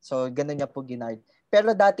 So, ganun niya po ginard.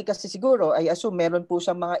 Pero dati kasi siguro, I assume, meron po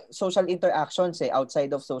siyang mga social interactions outside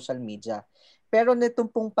of social media. Pero nitong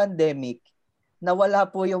pong pandemic, nawala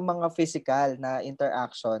po yung mga physical na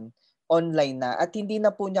interaction, online na, at hindi na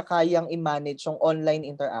po niya kayang i-manage yung online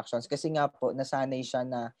interactions kasi nga po, nasanay siya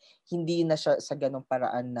na hindi na siya sa ganong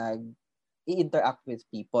paraan nag-i-interact with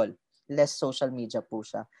people. Less social media po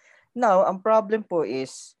siya. Now, ang problem po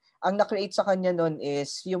is, ang na-create sa kanya nun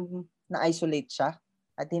is yung na-isolate siya.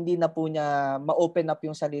 At hindi na po niya ma-open up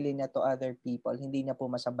yung sarili niya to other people. Hindi niya po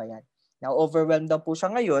masabayan. Now, overwhelmed daw po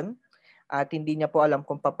siya ngayon at hindi niya po alam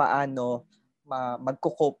kung paano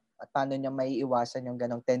magko-cope at paano niya may iwasan yung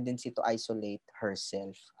ganong tendency to isolate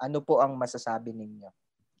herself. Ano po ang masasabi ninyo?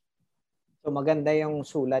 So maganda yung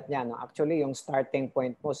sulat niya. No? Actually, yung starting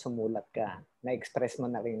point mo, sumulat ka. Na-express mo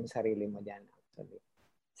na rin yung sarili mo dyan. Actually.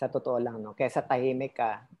 Sa totoo lang, no? Kesa tahimik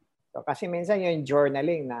ka. So, kasi minsan yung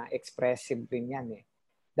journaling na expressive rin yan eh.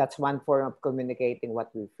 That's one form of communicating what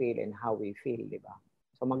we feel and how we feel, di ba?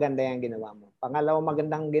 So maganda yung ginawa mo. Pangalawa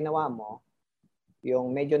magandang ginawa mo,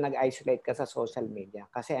 yung medyo nag-isolate ka sa social media.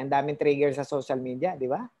 Kasi ang daming trigger sa social media, di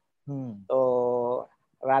ba? So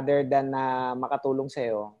rather than na makatulong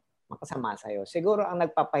sa'yo, makasama sa'yo, siguro ang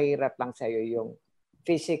nagpapahirap lang sa'yo yung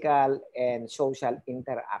physical and social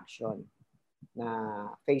interaction na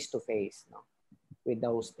face-to-face, no? With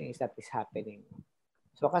those things that is happening.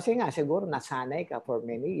 So kasi nga siguro nasanay ka for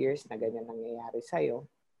many years na ganyan nangyayari sa'yo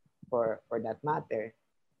for that matter.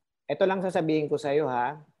 Ito lang sasabihin ko sa'yo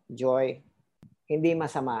ha, Joy, hindi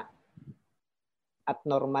masama at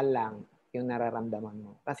normal lang yung nararamdaman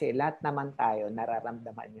mo. Kasi lahat naman tayo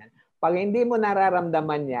nararamdaman yan. Pag hindi mo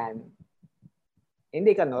nararamdaman yan,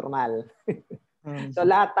 hindi ka normal. So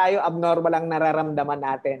lahat tayo abnormal ang nararamdaman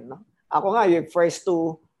natin. No? Ako nga, yung first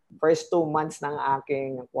two months ng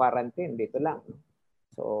aking quarantine, dito lang. No?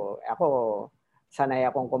 So ako, sanay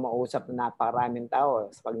akong kumausap na napakaraming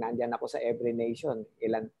tao. Pag nandyan ako sa Every Nation,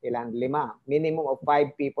 ilan 5. Minimum of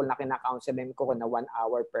 5 people na kinakaunseling ko na 1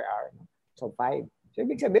 hour per hour. No? So 5. So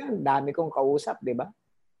ibig sabihin, dami kong kausap, di ba?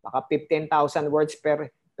 Baka 15,000 words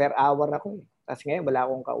per hour ako. Tapos ngayon, wala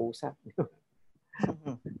akong kausap.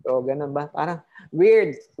 So ganun ba? Parang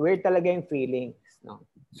weird. Weird talaga yung feelings. No?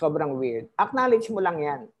 Sobrang weird. Acknowledge mo lang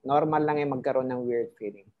yan. Normal lang yung magkaroon ng weird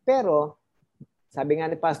feeling. Pero, sabi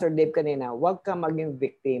nga ni Pastor Dave kanina, huwag ka maging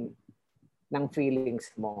victim ng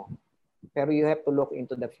feelings mo. Pero you have to look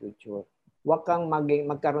into the future. Huwag kang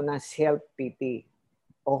magkaroon ng self-pity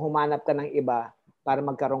o humanap ka ng iba para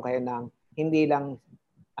magkaroon kayo ng hindi lang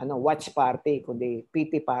watch party, kundi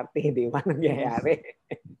pity party, di ba nangyayari?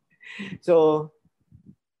 So,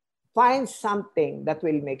 find something that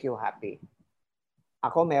will make you happy.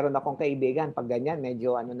 Ako, meron akong kaibigan. Pag ganyan,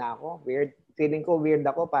 medyo na ako, weird. Feeling ko weird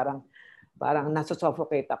ako, parang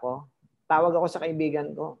nasusuffocate ako. Tawag ako sa kaibigan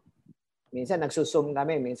ko. Minsan nagsusum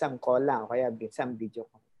kami, minsan call lang, kaya minsan video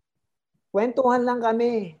call. Kwentuhan lang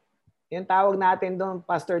kami. Yung tawag natin doon,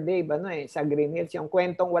 Pastor Dave, sa Green Hills, yung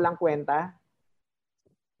kwentong walang kwenta.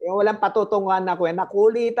 Yung walang patutunguhan na kwenta.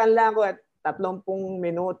 Kulitan lang ko at 30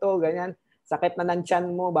 minuto, ganyan. Sakit na ng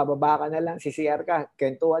tiyan mo, bababa ka na lang, CCR ka,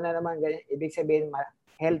 kwentuhan na naman, ganyan. Ibig sabihin,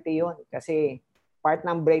 healthy yun. Kasi part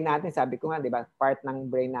ng brain natin, sabi ko nga, di ba? Part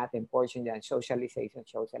ng brain natin, portion dyan, socialization,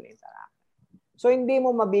 social interaction. So, hindi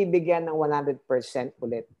mo mabibigyan ng 100%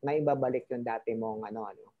 ulit na ibabalik yung dati mong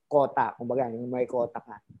quota. Kumbaga, yung may quota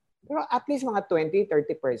ka. Pero at least mga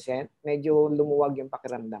 20-30%, medyo lumuwag yung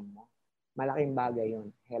pakiramdam mo. Malaking bagay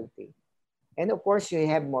yun, healthy. And of course, you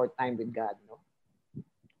have more time with God. No?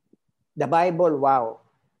 The Bible, wow.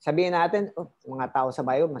 Sabihin natin, mga tao sa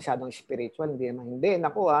Bible, masyadong spiritual. Hindi naman. Hindi,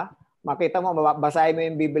 naku makita mo, basahin mo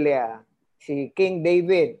yung Biblia. Si King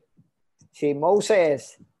David, si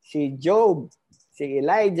Moses, si Job, si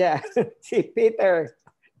Elijah, si Peter,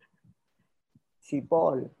 si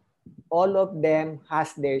Paul. All of them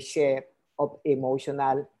has their share of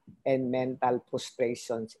emotional and mental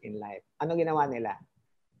frustrations in life. Ano ginawa nila?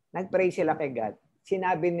 Nag-pray sila kay God.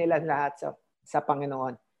 Sinabi nila lahat sa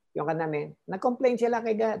Panginoon. Yung kanamin, nag-complain sila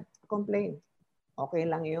kay God. Complain. Okay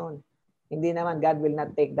lang yun. Hindi naman, God will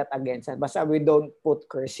not take that against us. Basta we don't put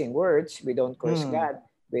cursing words, we don't curse God,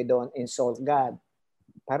 we don't insult God.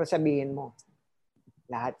 Pero sabihin mo,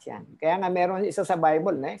 lahat yan. Kaya nga meron isa sa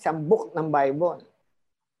Bible, isang book ng Bible.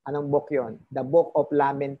 Anong book yon? The Book of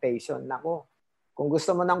Lamentation. Nako, kung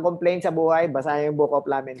gusto mo ng complaint sa buhay, basahin yung Book of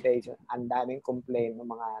Lamentation. Ang daming complaint ng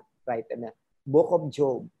mga writer na. Book of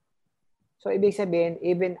Job. So, ibig sabihin,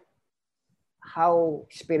 even how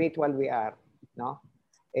spiritual we are, no?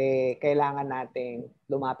 Kailangan nating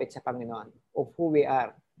lumapit sa Panginoon of who we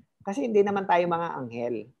are. Kasi hindi naman tayo mga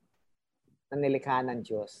anghel na nilikha ng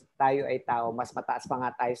Diyos. Tayo ay tao. Mas mataas pa nga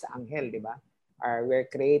tayo sa anghel, di ba? We're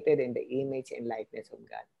created in the image and likeness of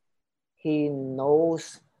God. He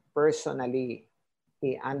knows personally.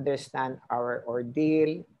 He understands our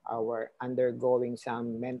ordeal, our undergoing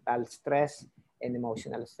some mental stress and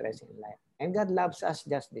emotional stress in life. And God loves us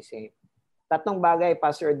just the same. Tatlong bagay,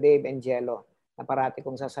 Pastor Dave and Jello, na parati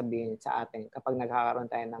kong sasabihin sa atin kapag nagkakaroon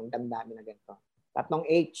tayo ng damdamin na ganito. Tatlong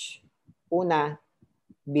H. Una,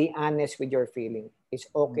 be honest with your feeling. It's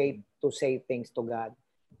okay to say things to God.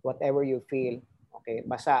 Whatever you feel, okay?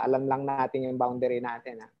 Basta alam lang natin yung boundary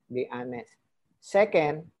natin. Be honest.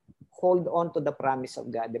 Second, hold on to the promise of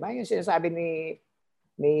God. Di ba? Yung sinasabi ni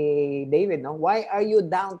David, no? Why are you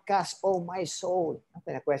downcast, oh my soul?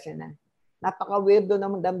 Question na. Napaka-weirdo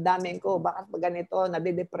ng damdamin ko. Bakit ba ganito?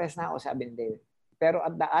 Nade-depress na ako, sabi ni David. Pero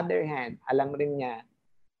at the other hand, alam rin niya,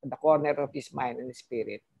 at the corner of his mind and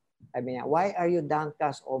spirit, sabi niya, why are you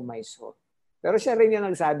downcast, oh my soul? Pero siya rin yung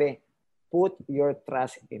nagsabi, put your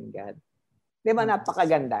trust in God. Di ba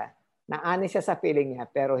napakaganda? Na-honest siya sa feeling niya,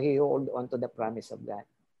 pero he hold on to the promise of God.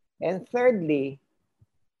 And thirdly,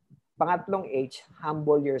 pangatlong H,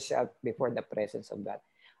 humble yourself before the presence of God.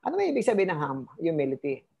 Ano may ibig sabihin ng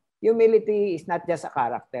humility? Humility is not just a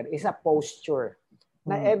character, it's a posture.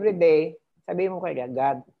 Na every day, sabihin mo kay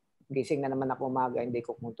God, gising na naman ako umaga, hindi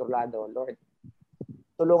ko kontrolado. Lord,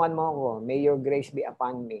 tulungan mo ako. May your grace be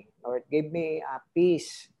upon me. Lord, give me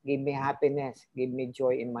peace, give me happiness, give me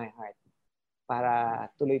joy in my heart para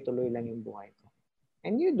tuloy-tuloy lang yung buhay ko.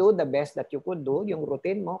 And you do the best that you could do. Yung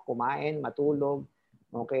routine mo, kumain, matulog,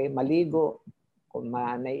 okay, maligo, kung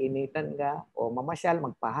naiinitan ka, o mamasyal,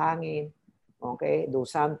 magpahangin, okay, do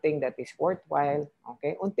something that is worthwhile,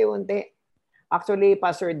 okay, unti-unti. Actually,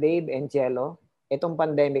 Pastor Dave and Jello, itong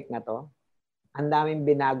pandemic na to, ang daming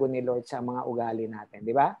binago ni Lord sa mga ugali natin,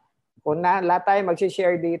 di ba? Kung lahat tayo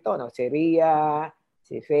mag-share dito, no? Si Ria,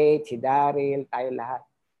 si Faith, si Daryl, tayo lahat.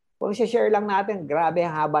 Kung share lang natin, grabe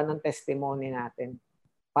ang haba ng testimony natin.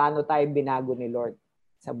 Paano tayo binago ni Lord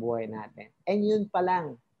sa buhay natin. And yun pa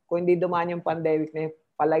lang, kung hindi dumaan yung pandemic na yun,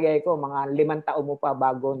 palagay ko, mga 5 taon mo pa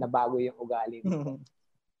bago nabago yung ugali mo.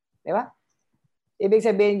 Di ba? Ibig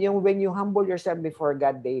sabihin, yung when you humble yourself before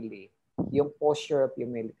God daily, yung posture of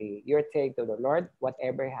humility, you're saying to the Lord,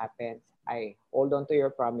 whatever happens, I hold on to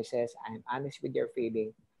your promises, I'm honest with your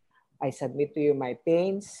feeling, I submit to you my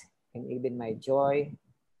pains and even my joy.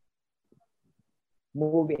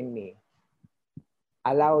 Move in me.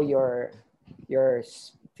 Allow your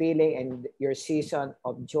feeling and your season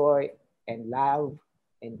of joy and love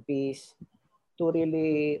and peace to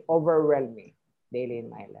really overwhelm me daily in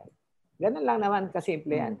my life. Ganun lang naman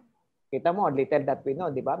kasimple yan. Kita mo, little that we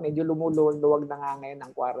know, di ba? Medyo lumuluwag na nga ngayon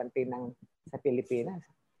ang quarantine sa Pilipinas.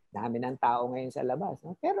 Dami ng tao ngayon sa labas.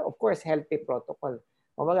 No? Pero of course, healthy protocol.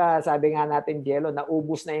 Kumbaga, sabi nga natin, Jello,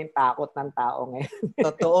 naubos na yung takot ng tao ngayon.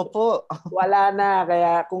 Totoo po. Wala na.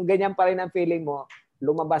 Kaya kung ganyan pa rin ang feeling mo,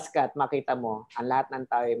 lumabas ka at makita mo, ang lahat ng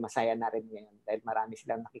tao ay masaya na rin ngayon dahil marami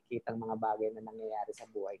silang nakikitang mga bagay na nangyayari sa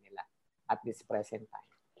buhay nila at this present time.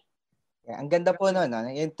 Yeah, ang ganda po no,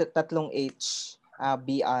 yung tatlong H,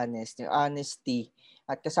 be honest, yung honesty.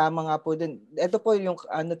 At kasama nga po dun, ito po yung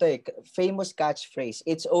famous catchphrase,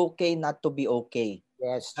 it's okay not to be okay.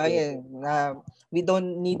 Yes. Ayun, na we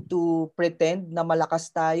don't need to pretend na malakas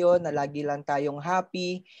tayo, na lagi lang tayong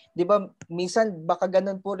happy. 'Di ba? Minsan baka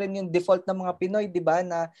ganun po rin yung default ng mga Pinoy, 'di ba?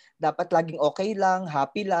 Na dapat laging okay lang,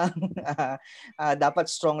 happy lang, dapat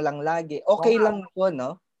strong lang lagi. Okay lang po,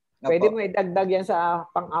 no? Pwede mo idagdag yan sa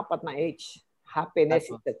pang-apat na H. Happiness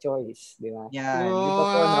is the choice, di ba? Yan. Yung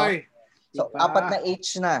totoo, no? So, Diba? 4 na H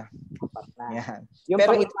na. 4 na. Yan. Yung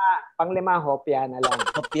Pero pang-lima, hopya na lang.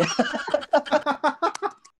 Hopya.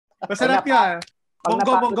 Masarap yan. Pag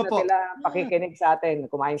Monggo napagod po. na sila pakikinig sa atin,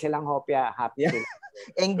 kumain silang hopya, happy Yeah. sila.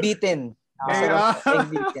 Engbitin.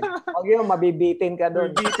 Engbitin. Huwag yun, mabibitin ka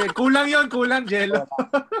doon. Kulang yun, kulang, Jello.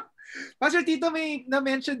 Pastor Tito, may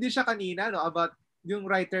na-mention din siya kanina, no, about yung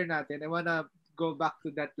writer natin. I wanna go back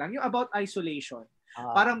to that lang. Yung about isolation.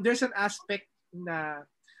 Parang there's an aspect na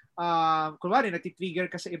kunwari, natitrigger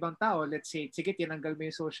ka sa ibang tao. Let's say, sige, tinanggal mo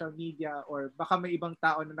yung social media or baka may ibang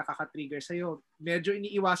tao na nakaka-trigger sa'yo. Medyo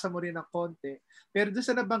iniiwasan mo rin ng konti. Pero doon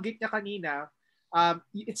sa nabanggit niya kanina,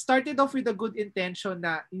 it started off with a good intention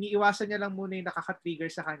na iniiwasan niya lang muna yung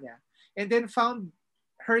nakaka-trigger sa kanya. And then found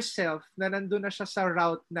herself na nandun na siya sa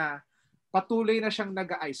route na patuloy na siyang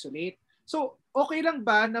nag-isolate. So, okay lang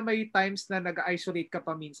ba na may times na nag-isolate ka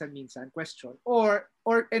pa minsan-minsan? Question.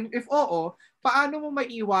 And if oo, paano mo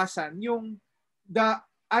maiiwasan yung the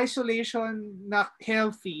isolation na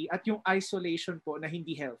healthy at yung isolation po na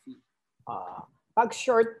hindi healthy? Pag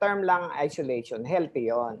short term lang isolation, healthy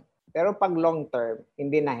yon. Pero pag long term,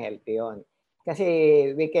 hindi na healthy yon. Kasi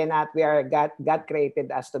God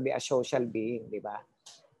created us to be a social being, di ba?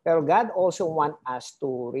 Pero God also want us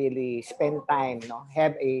to really spend time, no?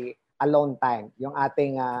 Have a alone time, yung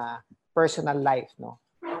ating personal life, no?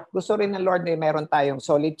 Gusto rin ng Lord na meron tayong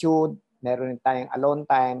solitude, meron tayong alone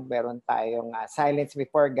time, meron tayong silence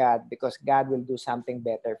before God because God will do something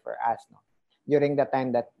better for us, no? During the time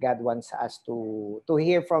that God wants us to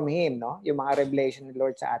hear from Him, no? Yung mga revelation ng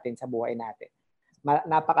Lord sa atin sa buhay natin.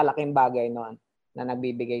 Napakalaking bagay noon na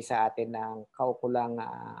nagbibigay sa atin ng kaukulang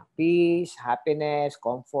peace, happiness,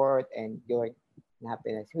 comfort, and joy.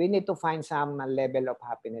 Happiness. We need to find some level of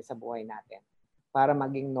happiness sa buhay natin para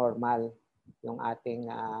maging normal yung ating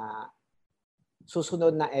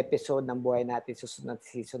susunod na episode ng buhay natin, susunod na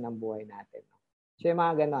season ng buhay natin. So yung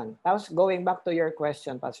mga ganon. Tapos going back to your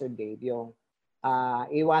question, Pastor Dave, yung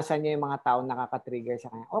iwasan niyo yung mga tao nakaka-trigger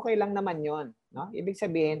sa kanya. Okay lang naman yun. No? Ibig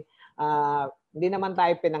sabihin, hindi naman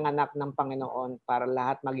tayo pinanganak ng Panginoon para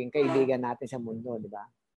lahat maging kaibigan natin sa mundo, di ba?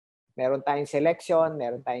 Meron tayong selection,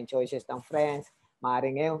 meron tayong choices ng friends.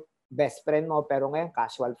 Maaaring ngayon, best friend mo, pero ngayon,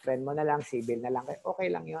 casual friend mo na lang, civil na lang.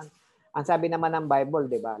 Okay lang yon. Ang sabi naman ng Bible,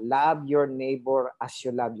 di ba? Love your neighbor as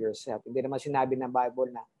you love yourself. Hindi naman sinabi ng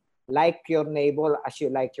Bible na like your neighbor as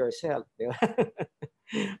you like yourself. Di ba?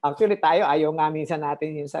 Actually, tayo, ayaw nga minsan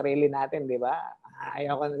natin yung sarili natin, di ba?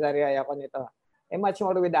 Ayaw ko na sarili, ayaw ko nito. Much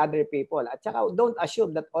more with other people. At saka, don't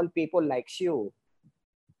assume that all people likes you.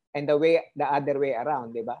 And the other way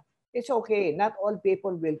around, di ba? It's okay. Not all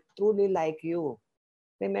people will truly like you.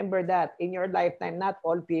 Remember that in your lifetime, not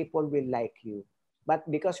all people will like you. But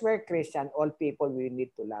because we're Christian, all people we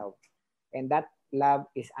need to love. And that love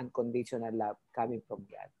is unconditional love coming from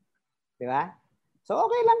God. Di ba? So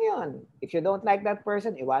okay lang yun. If you don't like that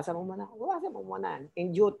person, iwasan mo muna. Iwasan mo muna.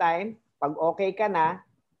 In due time, pag okay ka na,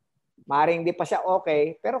 maaaring hindi pa siya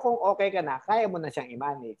okay, pero kung okay ka na, kaya mo na siyang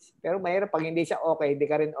i-manage. Pero mahirap pag hindi siya okay, hindi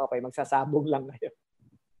ka rin okay, magsasabog lang kayo.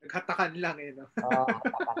 Naghatakan lang eh, no? Oo,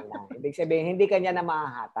 hatakan lang. Ibig sabihin, hindi ka niya na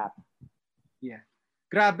mahahatap. Yeah.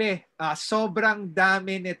 Grabe. Sobrang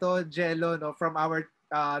dami nito, Jello, no? From our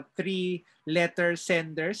 3-letter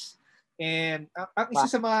senders. And ang isa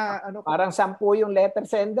sa mga... Parang 10 yung letter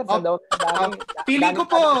sender. Feeling ko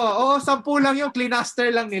po, 10 lang yung clinaster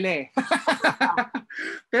lang nila eh.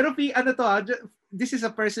 Pero this is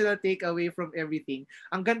a personal takeaway from everything.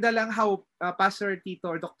 Ang ganda lang how Pastor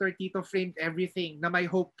Tito or Dr. Tito framed everything na may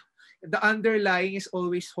hope. The underlying is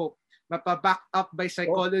always hope. Mapaback up by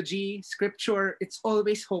psychology, scripture, it's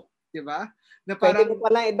always hope. Diba? Na parang, pwede mo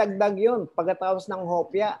pala idagdag yun pagkatapos ng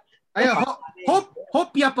hopya. Ayun,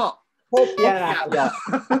 hopya po. Hopya na.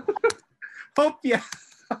 Hopya.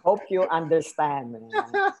 Hope you understand.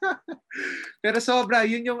 Pero sobra,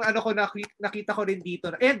 yun yung ko nakita ko rin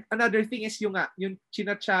dito. And another thing is yung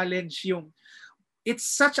china-challenge yung, it's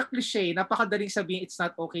such a cliche, napakadaling sabihin, it's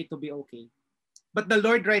not okay to be okay. But the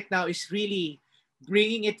Lord right now is really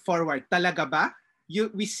bringing it forward. Talaga ba?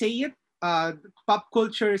 We say it, pop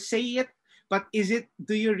culture say it, but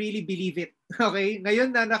do you really believe it? Okay?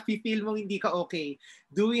 Ngayon na nafe-feel mong hindi ka okay,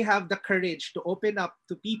 do we have the courage to open up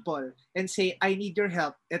to people and say, I need your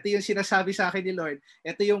help. Ito yung sinasabi sa akin ni Lord.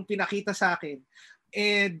 Ito yung pinakita sa akin.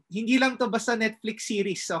 And hindi lang to basta Netflix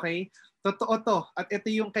series, okay? Totoo to. At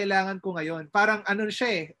ito yung kailangan ko ngayon. Parang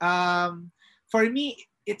siya for me,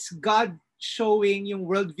 it's God showing yung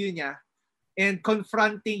worldview niya and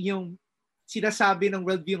confronting yung sinasabi ng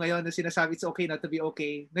worldview ngayon na sinasabi it's okay not to be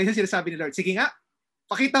okay. Ngayon sinasabi ni Lord, sige nga,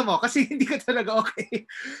 Pakita mo kasi hindi ka talaga okay.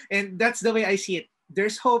 And that's the way I see it.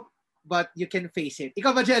 There's hope, but you can face it.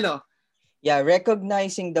 Ikaw ba, Jello? Yeah,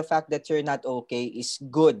 recognizing the fact that you're not okay is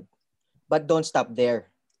good, but don't stop there.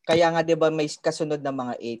 Kaya nga 'di ba may kasunod na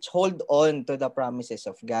mga H, hold on to the promises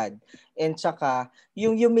of God. And saka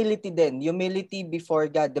yung humility din, humility before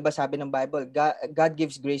God, 'di ba sabi ng Bible, God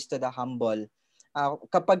gives grace to the humble.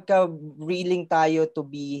 Kapag willing tayo to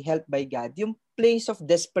be helped by God, yung place of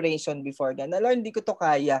desperation before God, Lord, hindi ko to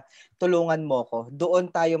kaya, tulungan mo ko. Doon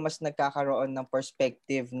tayo mas nagkakaroon ng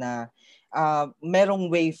perspective na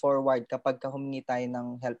merong way forward kapag humingi tayo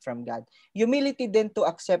ng help from God. Humility din to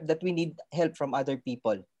accept that we need help from other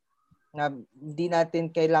people. Na hindi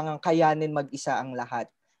natin kailangan kayanin mag-isa ang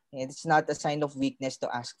lahat. It's not a sign of weakness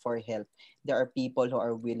to ask for help. There are people who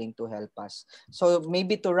are willing to help us. So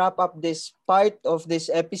maybe to wrap up this part of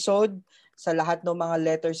this episode, sa lahat ng mga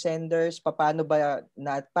letter senders, paano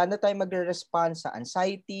tayo magre-respond sa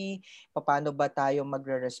anxiety, paano ba tayo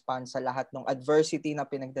magre-respond sa lahat ng adversity na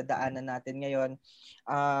pinagdadaanan natin ngayon.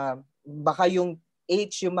 Baka yung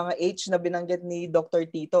mga H na binanggit ni Dr.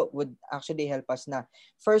 Tito would actually help us na.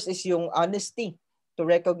 First is yung honesty, to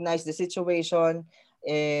recognize the situation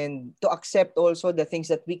and to accept also the things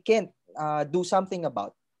that we can't do something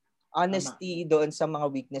about. Honesty doon sa mga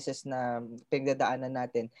weaknesses na pinagdadaanan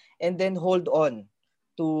natin. And then hold on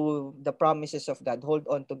to the promises of God. Hold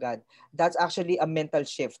on to God. That's actually a mental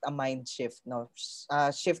shift, a mind shift. No?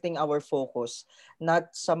 Shifting our focus,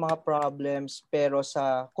 not sa mga problems, pero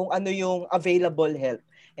sa kung ano yung available help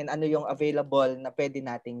and ano yung available na pwede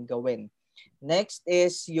nating gawin. Next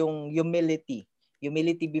is yung humility.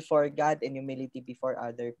 Humility before God and humility before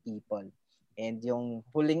other people. And yung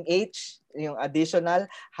huling H, yung additional,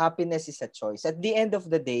 happiness is a choice. At the end of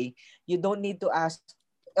the day, you don't need to ask,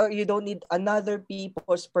 or you don't need another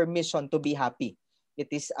people's permission to be happy.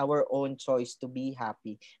 It is our own choice to be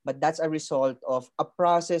happy. But that's a result of a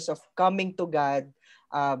process of coming to God,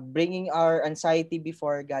 bringing our anxiety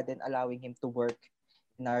before God and allowing Him to work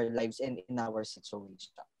in our lives and in our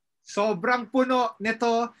situation. Sobrang puno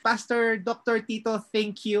nito. Pastor Dr. Tito,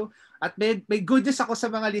 thank you. At may good news ako sa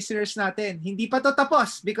mga listeners natin. Hindi pa to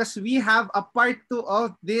tapos because we have a part 2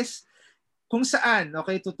 of this kung saan,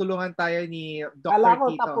 okay, tutulungan tayo ni Dr. Kala ko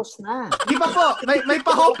Tito. tapos na. Di pa po. May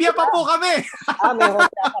pahopya pa po kami. May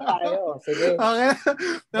hopya pa tayo. Sige. Okay.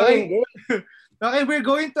 Okay, we're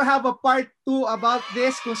going to have a part 2 about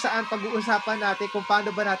this kung saan pag-uusapan natin kung paano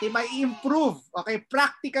ba natin ma-improve, okay,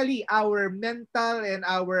 practically our mental and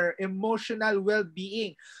our emotional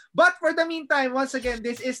well-being. But for the meantime, once again,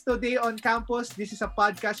 this is Today on Campus. This is a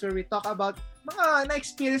podcast where we talk about mga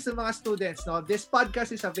na-experience ng mga students. No? This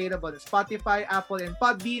podcast is available on Spotify, Apple, and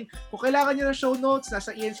Podbean. Kung kailangan nyo ng show notes,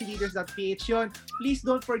 nasa encleaders.ph yun. Please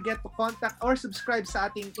don't forget to contact or subscribe sa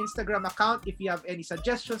ating Instagram account. If you have any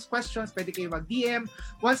suggestions, questions, pwede kayo mag-DM.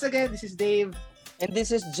 Once again, this is Dave. And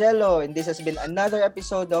this is Jello, and this has been another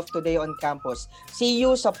episode of Today on Campus. See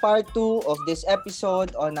you sa part 2 of this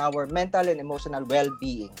episode on our mental and emotional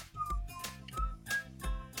well-being.